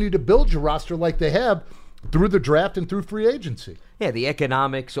continue to build your roster like they have through the draft and through free agency. Yeah, the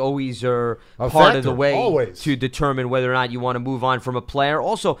economics always are part of the way to determine whether or not you want to move on from a player.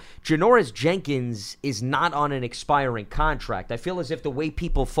 Also, Janoris Jenkins is not on an expiring contract. I feel as if the way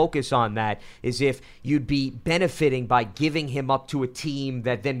people focus on that is if you'd be benefiting by giving him up to a team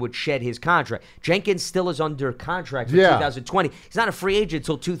that then would shed his contract. Jenkins still is under contract for 2020. He's not a free agent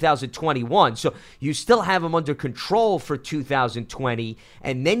until 2021. So you still have him under control for 2020,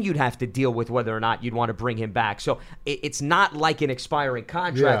 and then you'd have to deal with whether or not you'd want to bring him back. So it's not like an expiring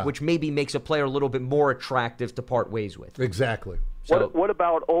contract, which maybe makes a player a little bit more attractive to part ways with. Exactly. So, what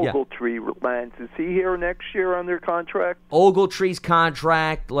about Ogletree, Lance? Is he here next year under contract? Ogletree's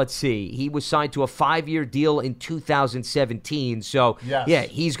contract, let's see. He was signed to a 5-year deal in 2017. So,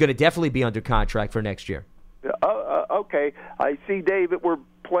 he's going to definitely be under contract for next year. Okay. I see, David, we're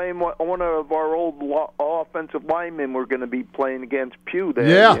playing one of our old offensive linemen. We're going to be playing against Pugh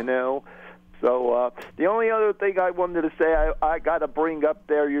there, you know. So the only other thing I wanted to say, I got to bring up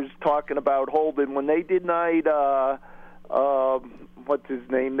there, you're talking about Holden. When they denied, what's his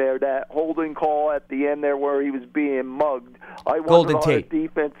name there, that holding call at the end there where he was being mugged. I wanted our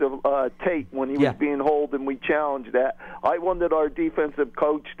defensive Tate, when he was being Holden, we challenged that. I wanted our defensive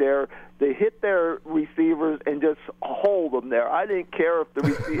coach there to hit their receivers and just hold them there. I didn't care if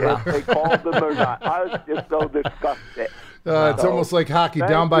if they called them or not. I was just so disgusted. It's almost like hockey,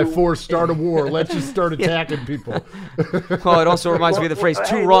 down by 4, start a war. Let's just start attacking people. Well, it also reminds me of the phrase,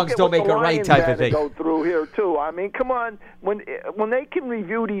 two wrongs don't make a right type of thing. Go through here, too. I mean, come on. When they can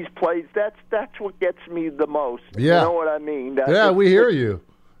review these plays, that's what gets me the most. Yeah. You know what I mean? We hear you.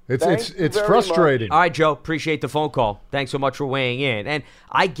 It's frustrating. All right, Joe, appreciate the phone call. Thanks so much for weighing in. And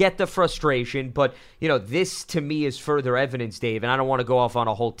I get the frustration, but, this to me is further evidence, Dave, and I don't want to go off on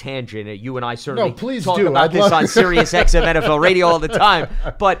a whole tangent. You and I certainly talk about this on Sirius XM NFL radio all the time.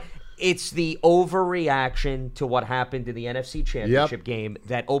 But it's the overreaction to what happened in the NFC Championship game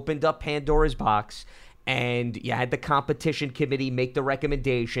that opened up Pandora's box. And you had the competition committee make the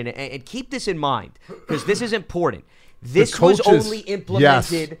recommendation. And keep this in mind, because this is important. This was only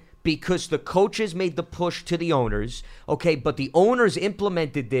implemented because the coaches made the push to the owners, okay? But the owners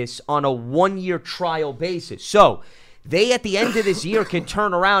implemented this on a 1-year trial basis. So they, at the end of this year, can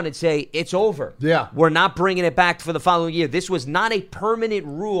turn around and say, it's over. Yeah. We're not bringing it back for the following year. This was not a permanent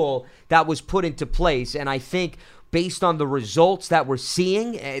rule that was put into place. And I think based on the results that we're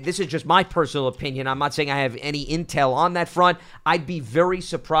seeing, this is just my personal opinion. I'm not saying I have any intel on that front. I'd be very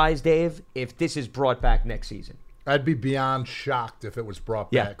surprised, Dave, if this is brought back next season. I'd be beyond shocked if it was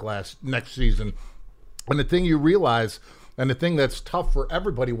brought back next season. And the thing you realize, and the thing that's tough for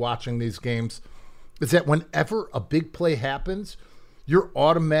everybody watching these games, is that whenever a big play happens, your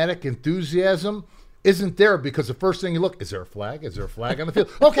automatic enthusiasm isn't there, because the first thing you look, is there a flag? Is there a flag on the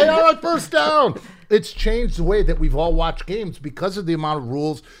field? Okay, all right, first down. It's changed the way that we've all watched games because of the amount of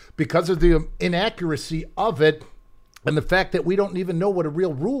rules, because of the inaccuracy of it. And the fact that we don't even know what a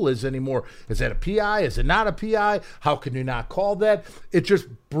real rule is anymore. Is that a PI? Is it not a PI? How can you not call that? It just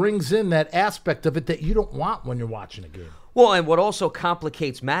brings in that aspect of it that you don't want when you're watching a game. Well, and what also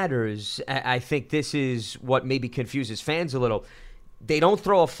complicates matters, I think this is what maybe confuses fans a little. They don't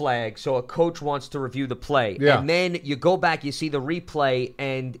throw a flag, so a coach wants to review the play. Yeah. And then you go back, you see the replay,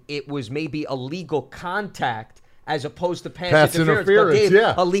 and it was maybe a legal contact as opposed to pass interference. But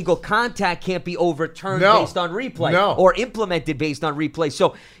Dave, a legal contact can't be overturned based on replay or implemented based on replay.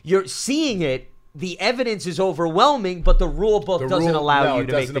 So you're seeing it. The evidence is overwhelming, but the rule book doesn't allow you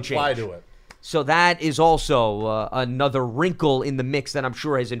to make the change. Apply to it. So that is also another wrinkle in the mix that I'm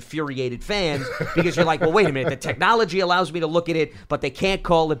sure has infuriated fans, because you're like, well, wait a minute. The technology allows me to look at it, but they can't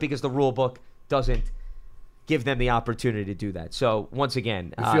call it because the rule book doesn't give them the opportunity to do that. So once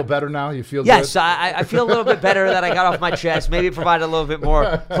again, you feel better now? You feel yes, good? I feel a little bit better that I got off my chest. Maybe provide a little bit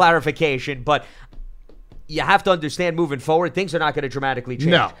more clarification, but you have to understand moving forward, things are not going to dramatically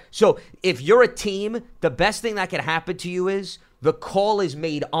change. No. So if you're a team, the best thing that can happen to you is the call is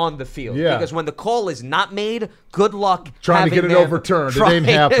made on the field. Yeah. Because when the call is not made, good luck trying to get it overturned. It ain't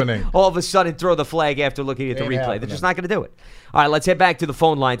happening. All of a sudden throw the flag after looking at the replay. They're just not going to do it. All right, let's head back to the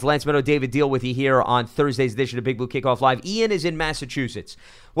phone lines. Lance Meadow, David Deal with you here on Thursday's edition of Big Blue Kickoff Live. Ian is in Massachusetts.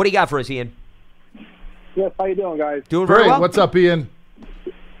 What do you got for us, Ian? Yes, how you doing, guys? Doing very well. What's up, Ian?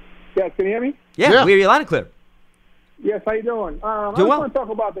 Yes, can you hear me? Yeah. We hear you loud and clear. Yes, how you doing? I just want to talk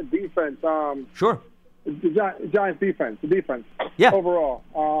about the defense. Sure. The Giants defense,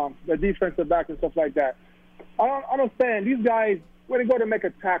 overall, the defensive back and stuff like that. I don't understand. These guys, when they go to make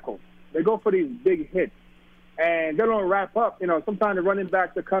a tackle, they go for these big hits, and they don't wrap up. Sometimes the running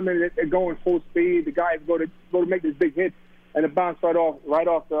backs are coming, they're going full speed. The guys go to make this big hit, and it bounce right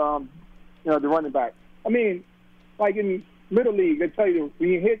off the the running back. I mean, like in Little League, they tell you when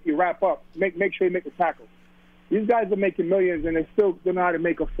you hit, you wrap up. Make sure you make a tackle. These guys are making millions, and they still don't know how to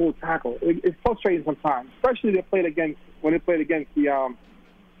make a full tackle. It's frustrating sometimes, especially when they played against the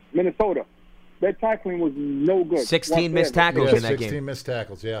Minnesota. Their tackling was no good. 16 missed tackles in that game. 16 missed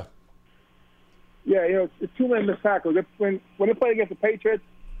tackles, yeah. Yeah, it's too many missed tackles. When they played against the Patriots,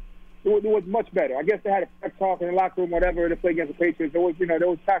 it was much better. I guess they had a press talk in the locker room, whatever. They played against the Patriots. They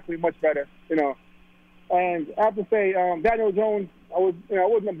was tackling much better, And I have to say, Daniel Jones, I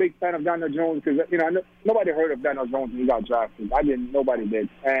wasn't a big fan of Daniel Jones because nobody heard of Daniel Jones when he got drafted. I didn't. Nobody did.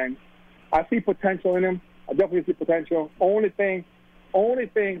 And I see potential in him. I definitely see potential. Only thing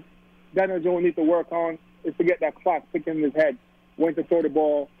Daniel Jones needs to work on is to get that clock picked in his head when to throw the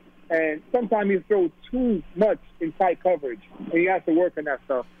ball And sometimes he throws too much in tight coverage, and he has to work on that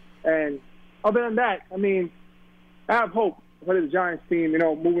stuff. And other than that, I mean, I have hope for the Giants team,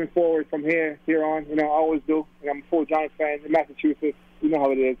 moving forward from here on. I always do. And I'm a full Giants fan in Massachusetts. You know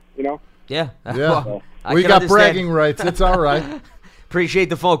how it is, Yeah. Well, we got bragging rights. It's all right. Appreciate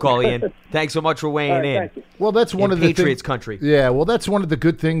the phone call, Ian. Thanks so much for weighing in. Well, that's one of the Patriots country. Yeah, well, that's one of the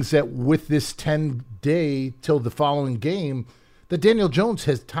good things that with this 10-day till the following game, that Daniel Jones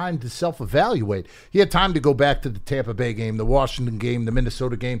has time to self-evaluate. He had time to go back to the Tampa Bay game, the Washington game, the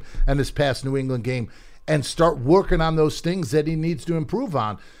Minnesota game, and this past New England game, and start working on those things that he needs to improve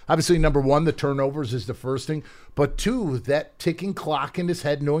on. Obviously, number one, the turnovers is the first thing. But two, that ticking clock in his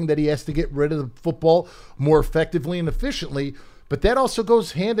head, knowing that he has to get rid of the football more effectively and efficiently. But that also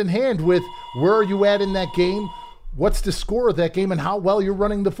goes hand in hand with where are you at in that game? What's the score of that game and how well you're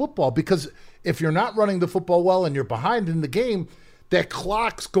running the football? Because if you're not running the football well and you're behind in the game, that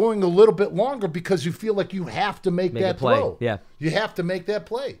clock's going a little bit longer because you feel like you have to make that throw. Yeah. You have to make that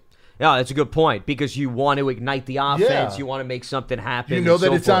play. Yeah, that's a good point because you want to ignite the offense. You want to make something happen. You know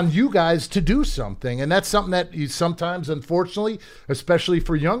that it's on you guys to do something. And that's something that you sometimes, unfortunately, especially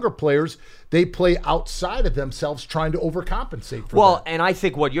for younger players, they play outside of themselves trying to overcompensate for that. And I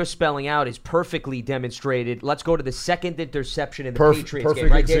think what you're spelling out is perfectly demonstrated. Let's go to the second interception in the Patriots game.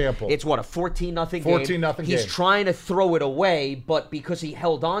 Perfect example. It's what, a 14-0 game? 14-0 game. He's trying to throw it away, but because he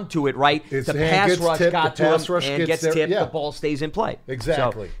held on to it, right, the pass rush tipped, got to him and gets tipped, yeah. The ball stays in play.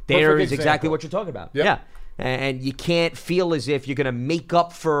 Exactly. So there is exactly what you're talking about. Yep. Yeah. And you can't feel as if you're going to make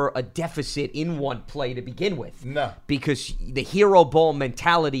up for a deficit in one play to begin with. No. Because the hero ball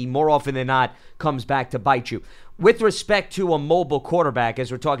mentality, more often than not, comes back to bite you. With respect to a mobile quarterback,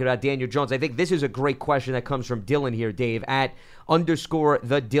 as we're talking about Daniel Jones, I think this is a great question that comes from Dylan here, Dave, at _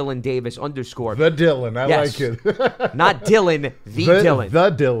 the Dylan Davis _ The Dylan. I like it. Not Dylan, the Dylan.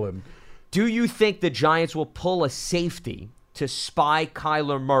 The Dylan. Do you think the Giants will pull a safety to spy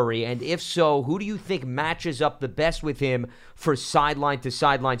Kyler Murray? And if so, who do you think matches up the best with him for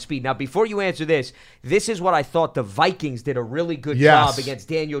sideline-to-sideline speed? Now, before you answer this is what I thought the Vikings did a really good job against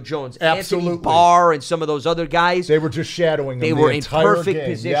Daniel Jones. Absolutely. Anthony Barr and some of those other guys. They were just shadowing him. They were in perfect game.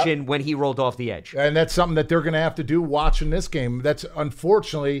 position when he rolled off the edge. And that's something that they're going to have to do watching this game. That's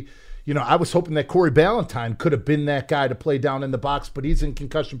unfortunately... I was hoping that Corey Ballantyne could have been that guy to play down in the box, but he's in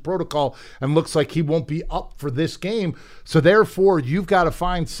concussion protocol and looks like he won't be up for this game. So therefore, you've got to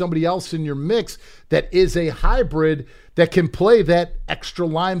find somebody else in your mix that is a hybrid that can play that extra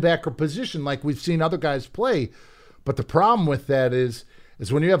linebacker position like we've seen other guys play. But the problem with that is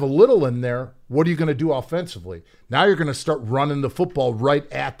when you have a little in there, what are you going to do offensively? Now you're going to start running the football right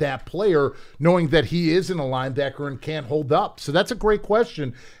at that player, knowing that he isn't a linebacker and can't hold up. So that's a great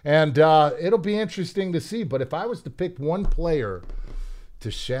question, and it'll be interesting to see. But if I was to pick one player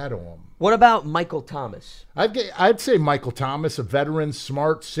to shadow him. What about Michael Thomas? I'd say Michael Thomas, a veteran,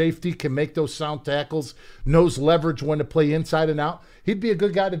 smart safety, can make those sound tackles, knows leverage when to play inside and out. He'd be a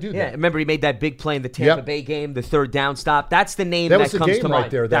good guy to do that. Yeah, remember he made that big play in the Tampa Bay game, the third down stop. That's the name that comes to mind.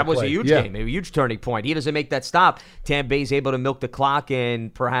 Right there, that was play. a huge game, a huge turning point. He doesn't make that stop. Tampa Bay's able to milk the clock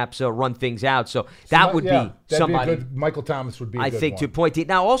and perhaps run things out. So that would be somebody. Michael Thomas would be a good I think one. to point it.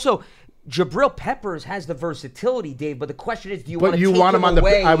 Now also, Jabril Peppers has the versatility, Dave, but the question is, do you want to take him on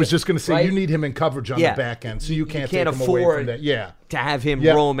away? I was just going to say, right? You need him in coverage on the back end, so you can't take him afford away from that. to have him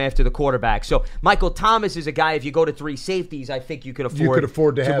roam after the quarterback. So Michael Thomas is a guy, if you go to three safeties, I think you could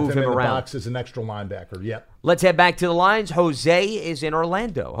afford to have move him in around. The box as an extra linebacker. Yep. Let's head back to the lines. Jose is in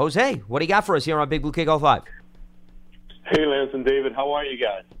Orlando. Jose, what do you got for us here on Big Blue Kickoff Live? Hey, Lance and David. How are you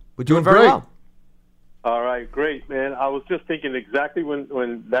guys? We're doing very well. All right, great, man. I was just thinking exactly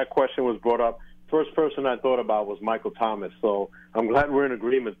when that question was brought up, first person I thought about was Michael Thomas. So I'm glad we're in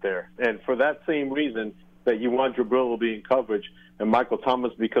agreement there. And for that same reason that you want Jabril to be in coverage and Michael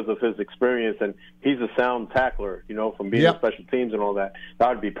Thomas because of his experience, and he's a sound tackler, from being in special teams and all that, that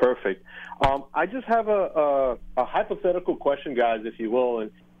would be perfect. I just have a hypothetical question, guys, if you will,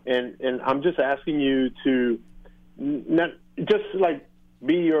 and I'm just asking you to not just like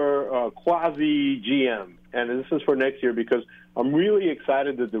be your quasi GM, and this is for next year because I'm really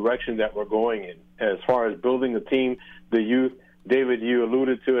excited the direction that we're going in as far as building the team, the youth. David, you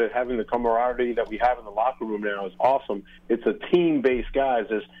alluded to it, having the camaraderie that we have in the locker room now is awesome. It's a team-based, guys.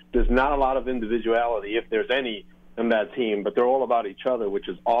 There's not a lot of individuality, if there's any, in that team, but they're all about each other, which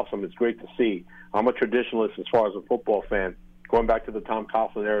is awesome. It's great to see. I'm a traditionalist as far as a football fan, going back to the Tom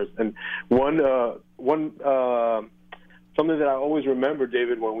Coughlin eras. And something that I always remember,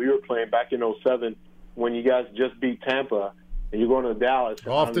 David, when we were playing back in 2007, when you guys just beat Tampa and you're going to Dallas.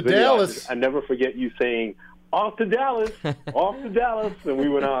 Off to Dallas. I never forget you saying, off to Dallas, and we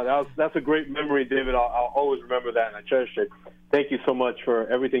went out. That's a great memory, David. I'll always remember that, and I cherish it. Thank you so much for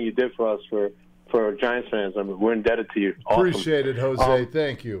everything you did for us, for Giants fans. I mean, we're indebted to you. Awesome. Appreciate it, Jose.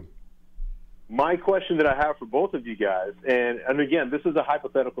 Thank you. My question that I have for both of you guys, and again, this is a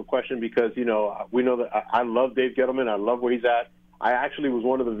hypothetical question because, we know that I love Dave Gettleman. I love where he's at. I actually was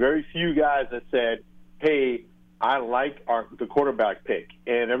one of the very few guys that said, hey, I like the quarterback pick.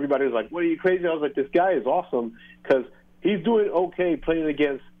 And everybody was like, what, are you crazy? I was like, this guy is awesome because he's doing okay playing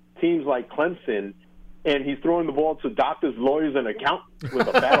against teams like Clemson, and he's throwing the ball to doctors, lawyers, and accountants with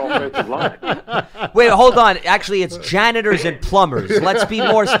a bad offensive line. Wait, hold on. Actually, it's janitors and plumbers. Let's be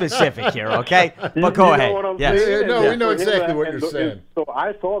more specific here, okay? But go ahead. What I'm yes. saying? No, we know exactly what you're saying. So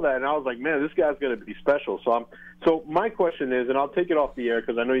I saw that, and I was like, man, this guy's going to be special. So my question is, and I'll take it off the air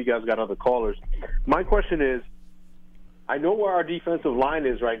because I know you guys got other callers. My question is, I know where our defensive line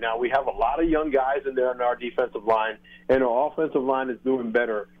is right now. We have a lot of young guys in there on our defensive line, and our offensive line is doing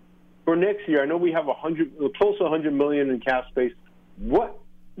better. For next year, I know we have close to $100 million in cap space. What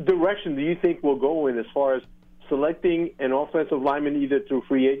direction do you think we'll go in as far as selecting an offensive lineman either through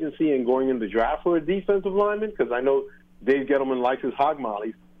free agency and going in the draft for a defensive lineman? Because I know Dave Gettleman likes his hog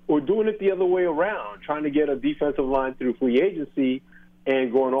mollies. Or doing it the other way around, trying to get a defensive line through free agency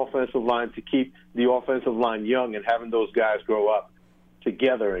and going offensive line to keep the offensive line young and having those guys grow up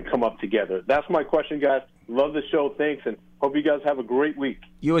together and come up together. That's my question, guys. Love the show. Thanks, and hope you guys have a great week.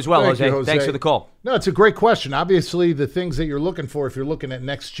 You as well, Jose. Thanks for the call. No, it's a great question. Obviously, the things that you're looking for, if you're looking at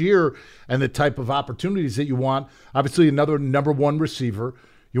next year and the type of opportunities that you want, obviously another number one receiver.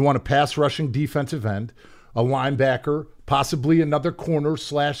 You want a pass-rushing defensive end, a linebacker, possibly another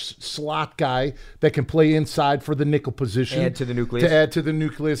corner/slot guy that can play inside for the nickel position. Add to the nucleus. To add to the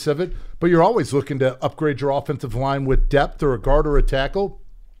nucleus of it. But you're always looking to upgrade your offensive line with depth or a guard or a tackle.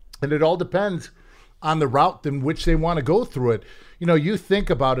 And it all depends on the route in which they want to go through it. You think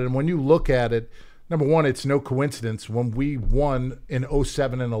about it, and when you look at it, number one, it's no coincidence. When we won in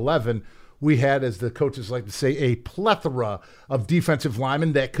 07 and 11, we had, as the coaches like to say, a plethora of defensive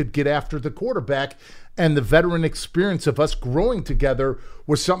linemen that could get after the quarterback. And the veteran experience of us growing together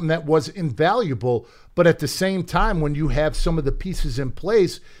was something that was invaluable. But at the same time, when you have some of the pieces in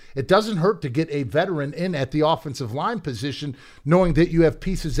place, it doesn't hurt to get a veteran in at the offensive line position, knowing that you have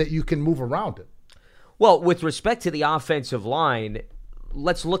pieces that you can move around it. Well, with respect to the offensive line,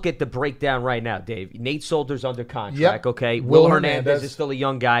 let's look at the breakdown right now, Dave. Nate Solder's under contract, okay? Will Hernandez is still a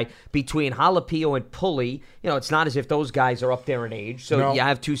young guy. Between Jalapeno and Pulley, it's not as if those guys are up there in age. So you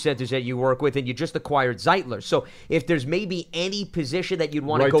have two centers that you work with, and you just acquired Zeitler. So if there's maybe any position that you'd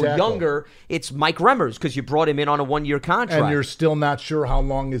want to go younger, it's Mike Remmers because you brought him in on a one-year contract. And you're still not sure how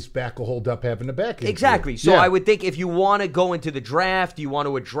long his back will hold up having a back injury. Exactly. So I would think if you want to go into the draft, you want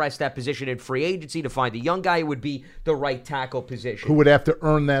to address that position in free agency to find a young guy, it would be the right tackle position. Who would have to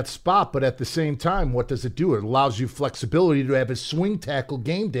earn that spot, but at the same time, what does it do? It allows you flexibility to have a swing tackle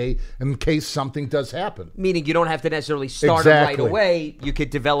game day in case something does happen. Meaning you don't have to necessarily start him right away. You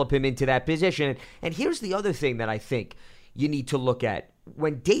could develop him into that position. And here's the other thing that I think you need to look at.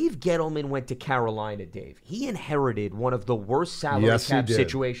 When Dave Gettleman went to Carolina, Dave, he inherited one of the worst salary cap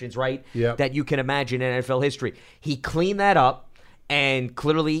situations, right? Yep. That you can imagine in NFL history. He cleaned that up and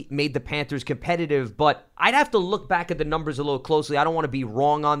clearly made the Panthers competitive. But I'd have to look back at the numbers a little closely. I don't want to be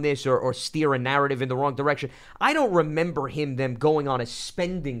wrong on this or steer a narrative in the wrong direction. I don't remember them going on a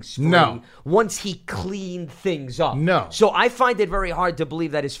spending spree once he cleaned things up. No. So I find it very hard to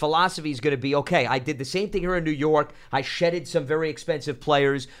believe that his philosophy is going to be, okay, I did the same thing here in New York. I shedded some very expensive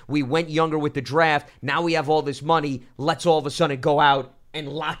players. We went younger with the draft. Now we have all this money. Let's all of a sudden go out and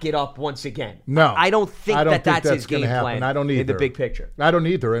lock it up once again. No. I don't think that's his game plan. I don't either. In the big picture. I don't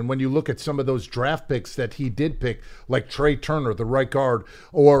either. And when you look at some of those draft picks that he did pick, like Trey Turner, the right guard,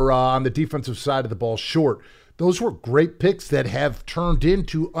 or on the defensive side of the ball, Short, those were great picks that have turned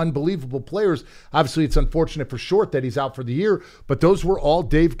into unbelievable players. Obviously, it's unfortunate for Short that he's out for the year, but those were all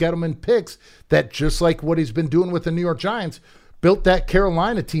Dave Gettleman picks that, just like what he's been doing with the New York Giants, built that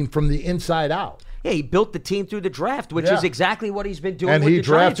Carolina team from the inside out. Yeah, he built the team through the draft, which is exactly what he's been doing with the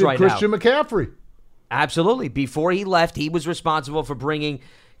Giants And right he drafted Christian McCaffrey. Absolutely. Before he left, he was responsible for bringing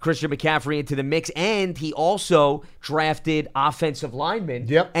Christian McCaffrey into the mix, and he also drafted offensive linemen.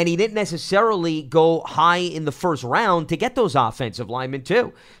 Yep. And he didn't necessarily go high in the first round to get those offensive linemen,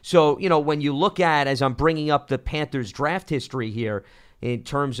 too. So, when you look at, as I'm bringing up the Panthers draft history here, in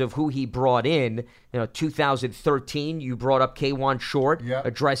terms of who he brought in, 2013, you brought up K'Wan Short,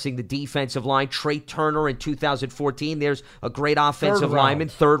 addressing the defensive line. Trey Turner in 2014, there's a great offensive lineman,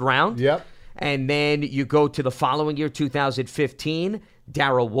 third round. Yep. And then you go to the following year, 2015,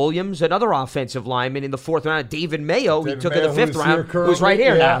 Darrell Williams, another offensive lineman in the 4th round. David Mayo, he took in the 5th round, who's right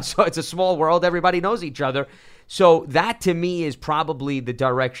here now. So it's a small world. Everybody knows each other. So that, to me, is probably the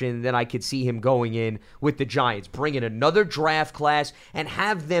direction that I could see him going in with the Giants. Bring in another draft class and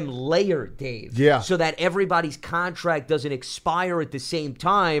have them layered, Dave. Yeah. So that everybody's contract doesn't expire at the same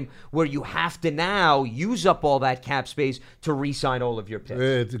time where you have to now use up all that cap space to re-sign all of your picks.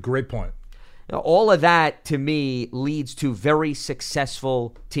 It's a great point. All of that, to me, leads to very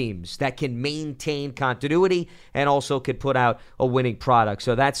successful teams that can maintain continuity and also could put out a winning product.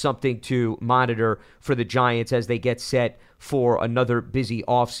 So that's something to monitor for the Giants as they get set for another busy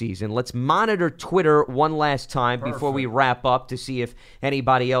offseason. Let's monitor Twitter one last time before we wrap up to see if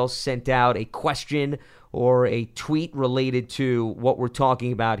anybody else sent out a question or a tweet related to what we're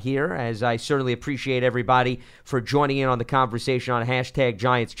talking about here, as I certainly appreciate everybody for joining in on the conversation on hashtag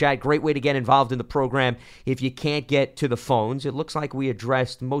Giants Chat. Great way to get involved in the program if you can't get to the phones. It looks like we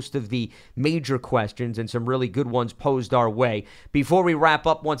addressed most of the major questions and some really good ones posed our way. Before we wrap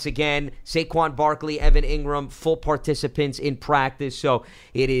up, once again, Saquon Barkley, Evan Ingram, full participants in practice, so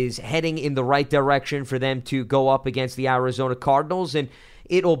it is heading in the right direction for them to go up against the Arizona Cardinals, and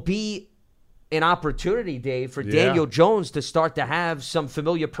it'll be an opportunity, Dave, for Daniel Jones to start to have some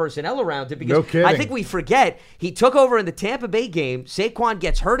familiar personnel around him, because I think we forget he took over in the Tampa Bay game. Saquon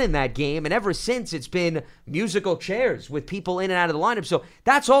gets hurt in that game, and ever since it's been musical chairs with people in and out of the lineup. So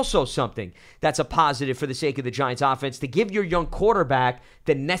that's also something that's a positive for the sake of the Giants offense, to give your young quarterback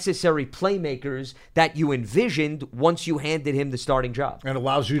the necessary playmakers that you envisioned once you handed him the starting job. And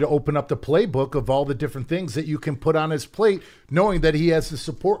allows you to open up the playbook of all the different things that you can put on his plate, knowing that he has the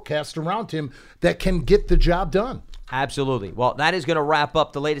support cast around him that can get the job done. Absolutely. Well, that is going to wrap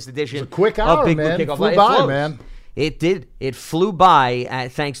up the latest edition of Big Blue Kickoff. Flew by, man. It did. It flew by,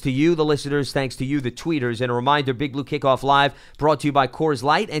 thanks to you, the listeners, thanks to you, the tweeters. And a reminder, Big Blue Kickoff Live, brought to you by Coors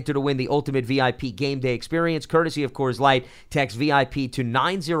Light. Enter to win the ultimate VIP game day experience, courtesy of Coors Light. Text VIP to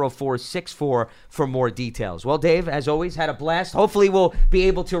 90464 for more details. Well, Dave, as always, had a blast. Hopefully we'll be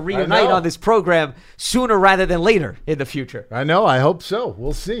able to reunite on this program sooner rather than later in the future. I know. I hope so.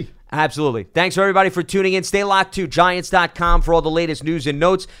 We'll see. Absolutely. Thanks, everybody, for tuning in. Stay locked to Giants.com for all the latest news and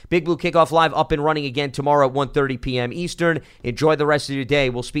notes. Big Blue Kickoff Live up and running again tomorrow at 1:30 p.m. Eastern. Enjoy the rest of your day.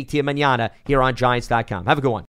 We'll speak to you mañana here on Giants.com. Have a good one.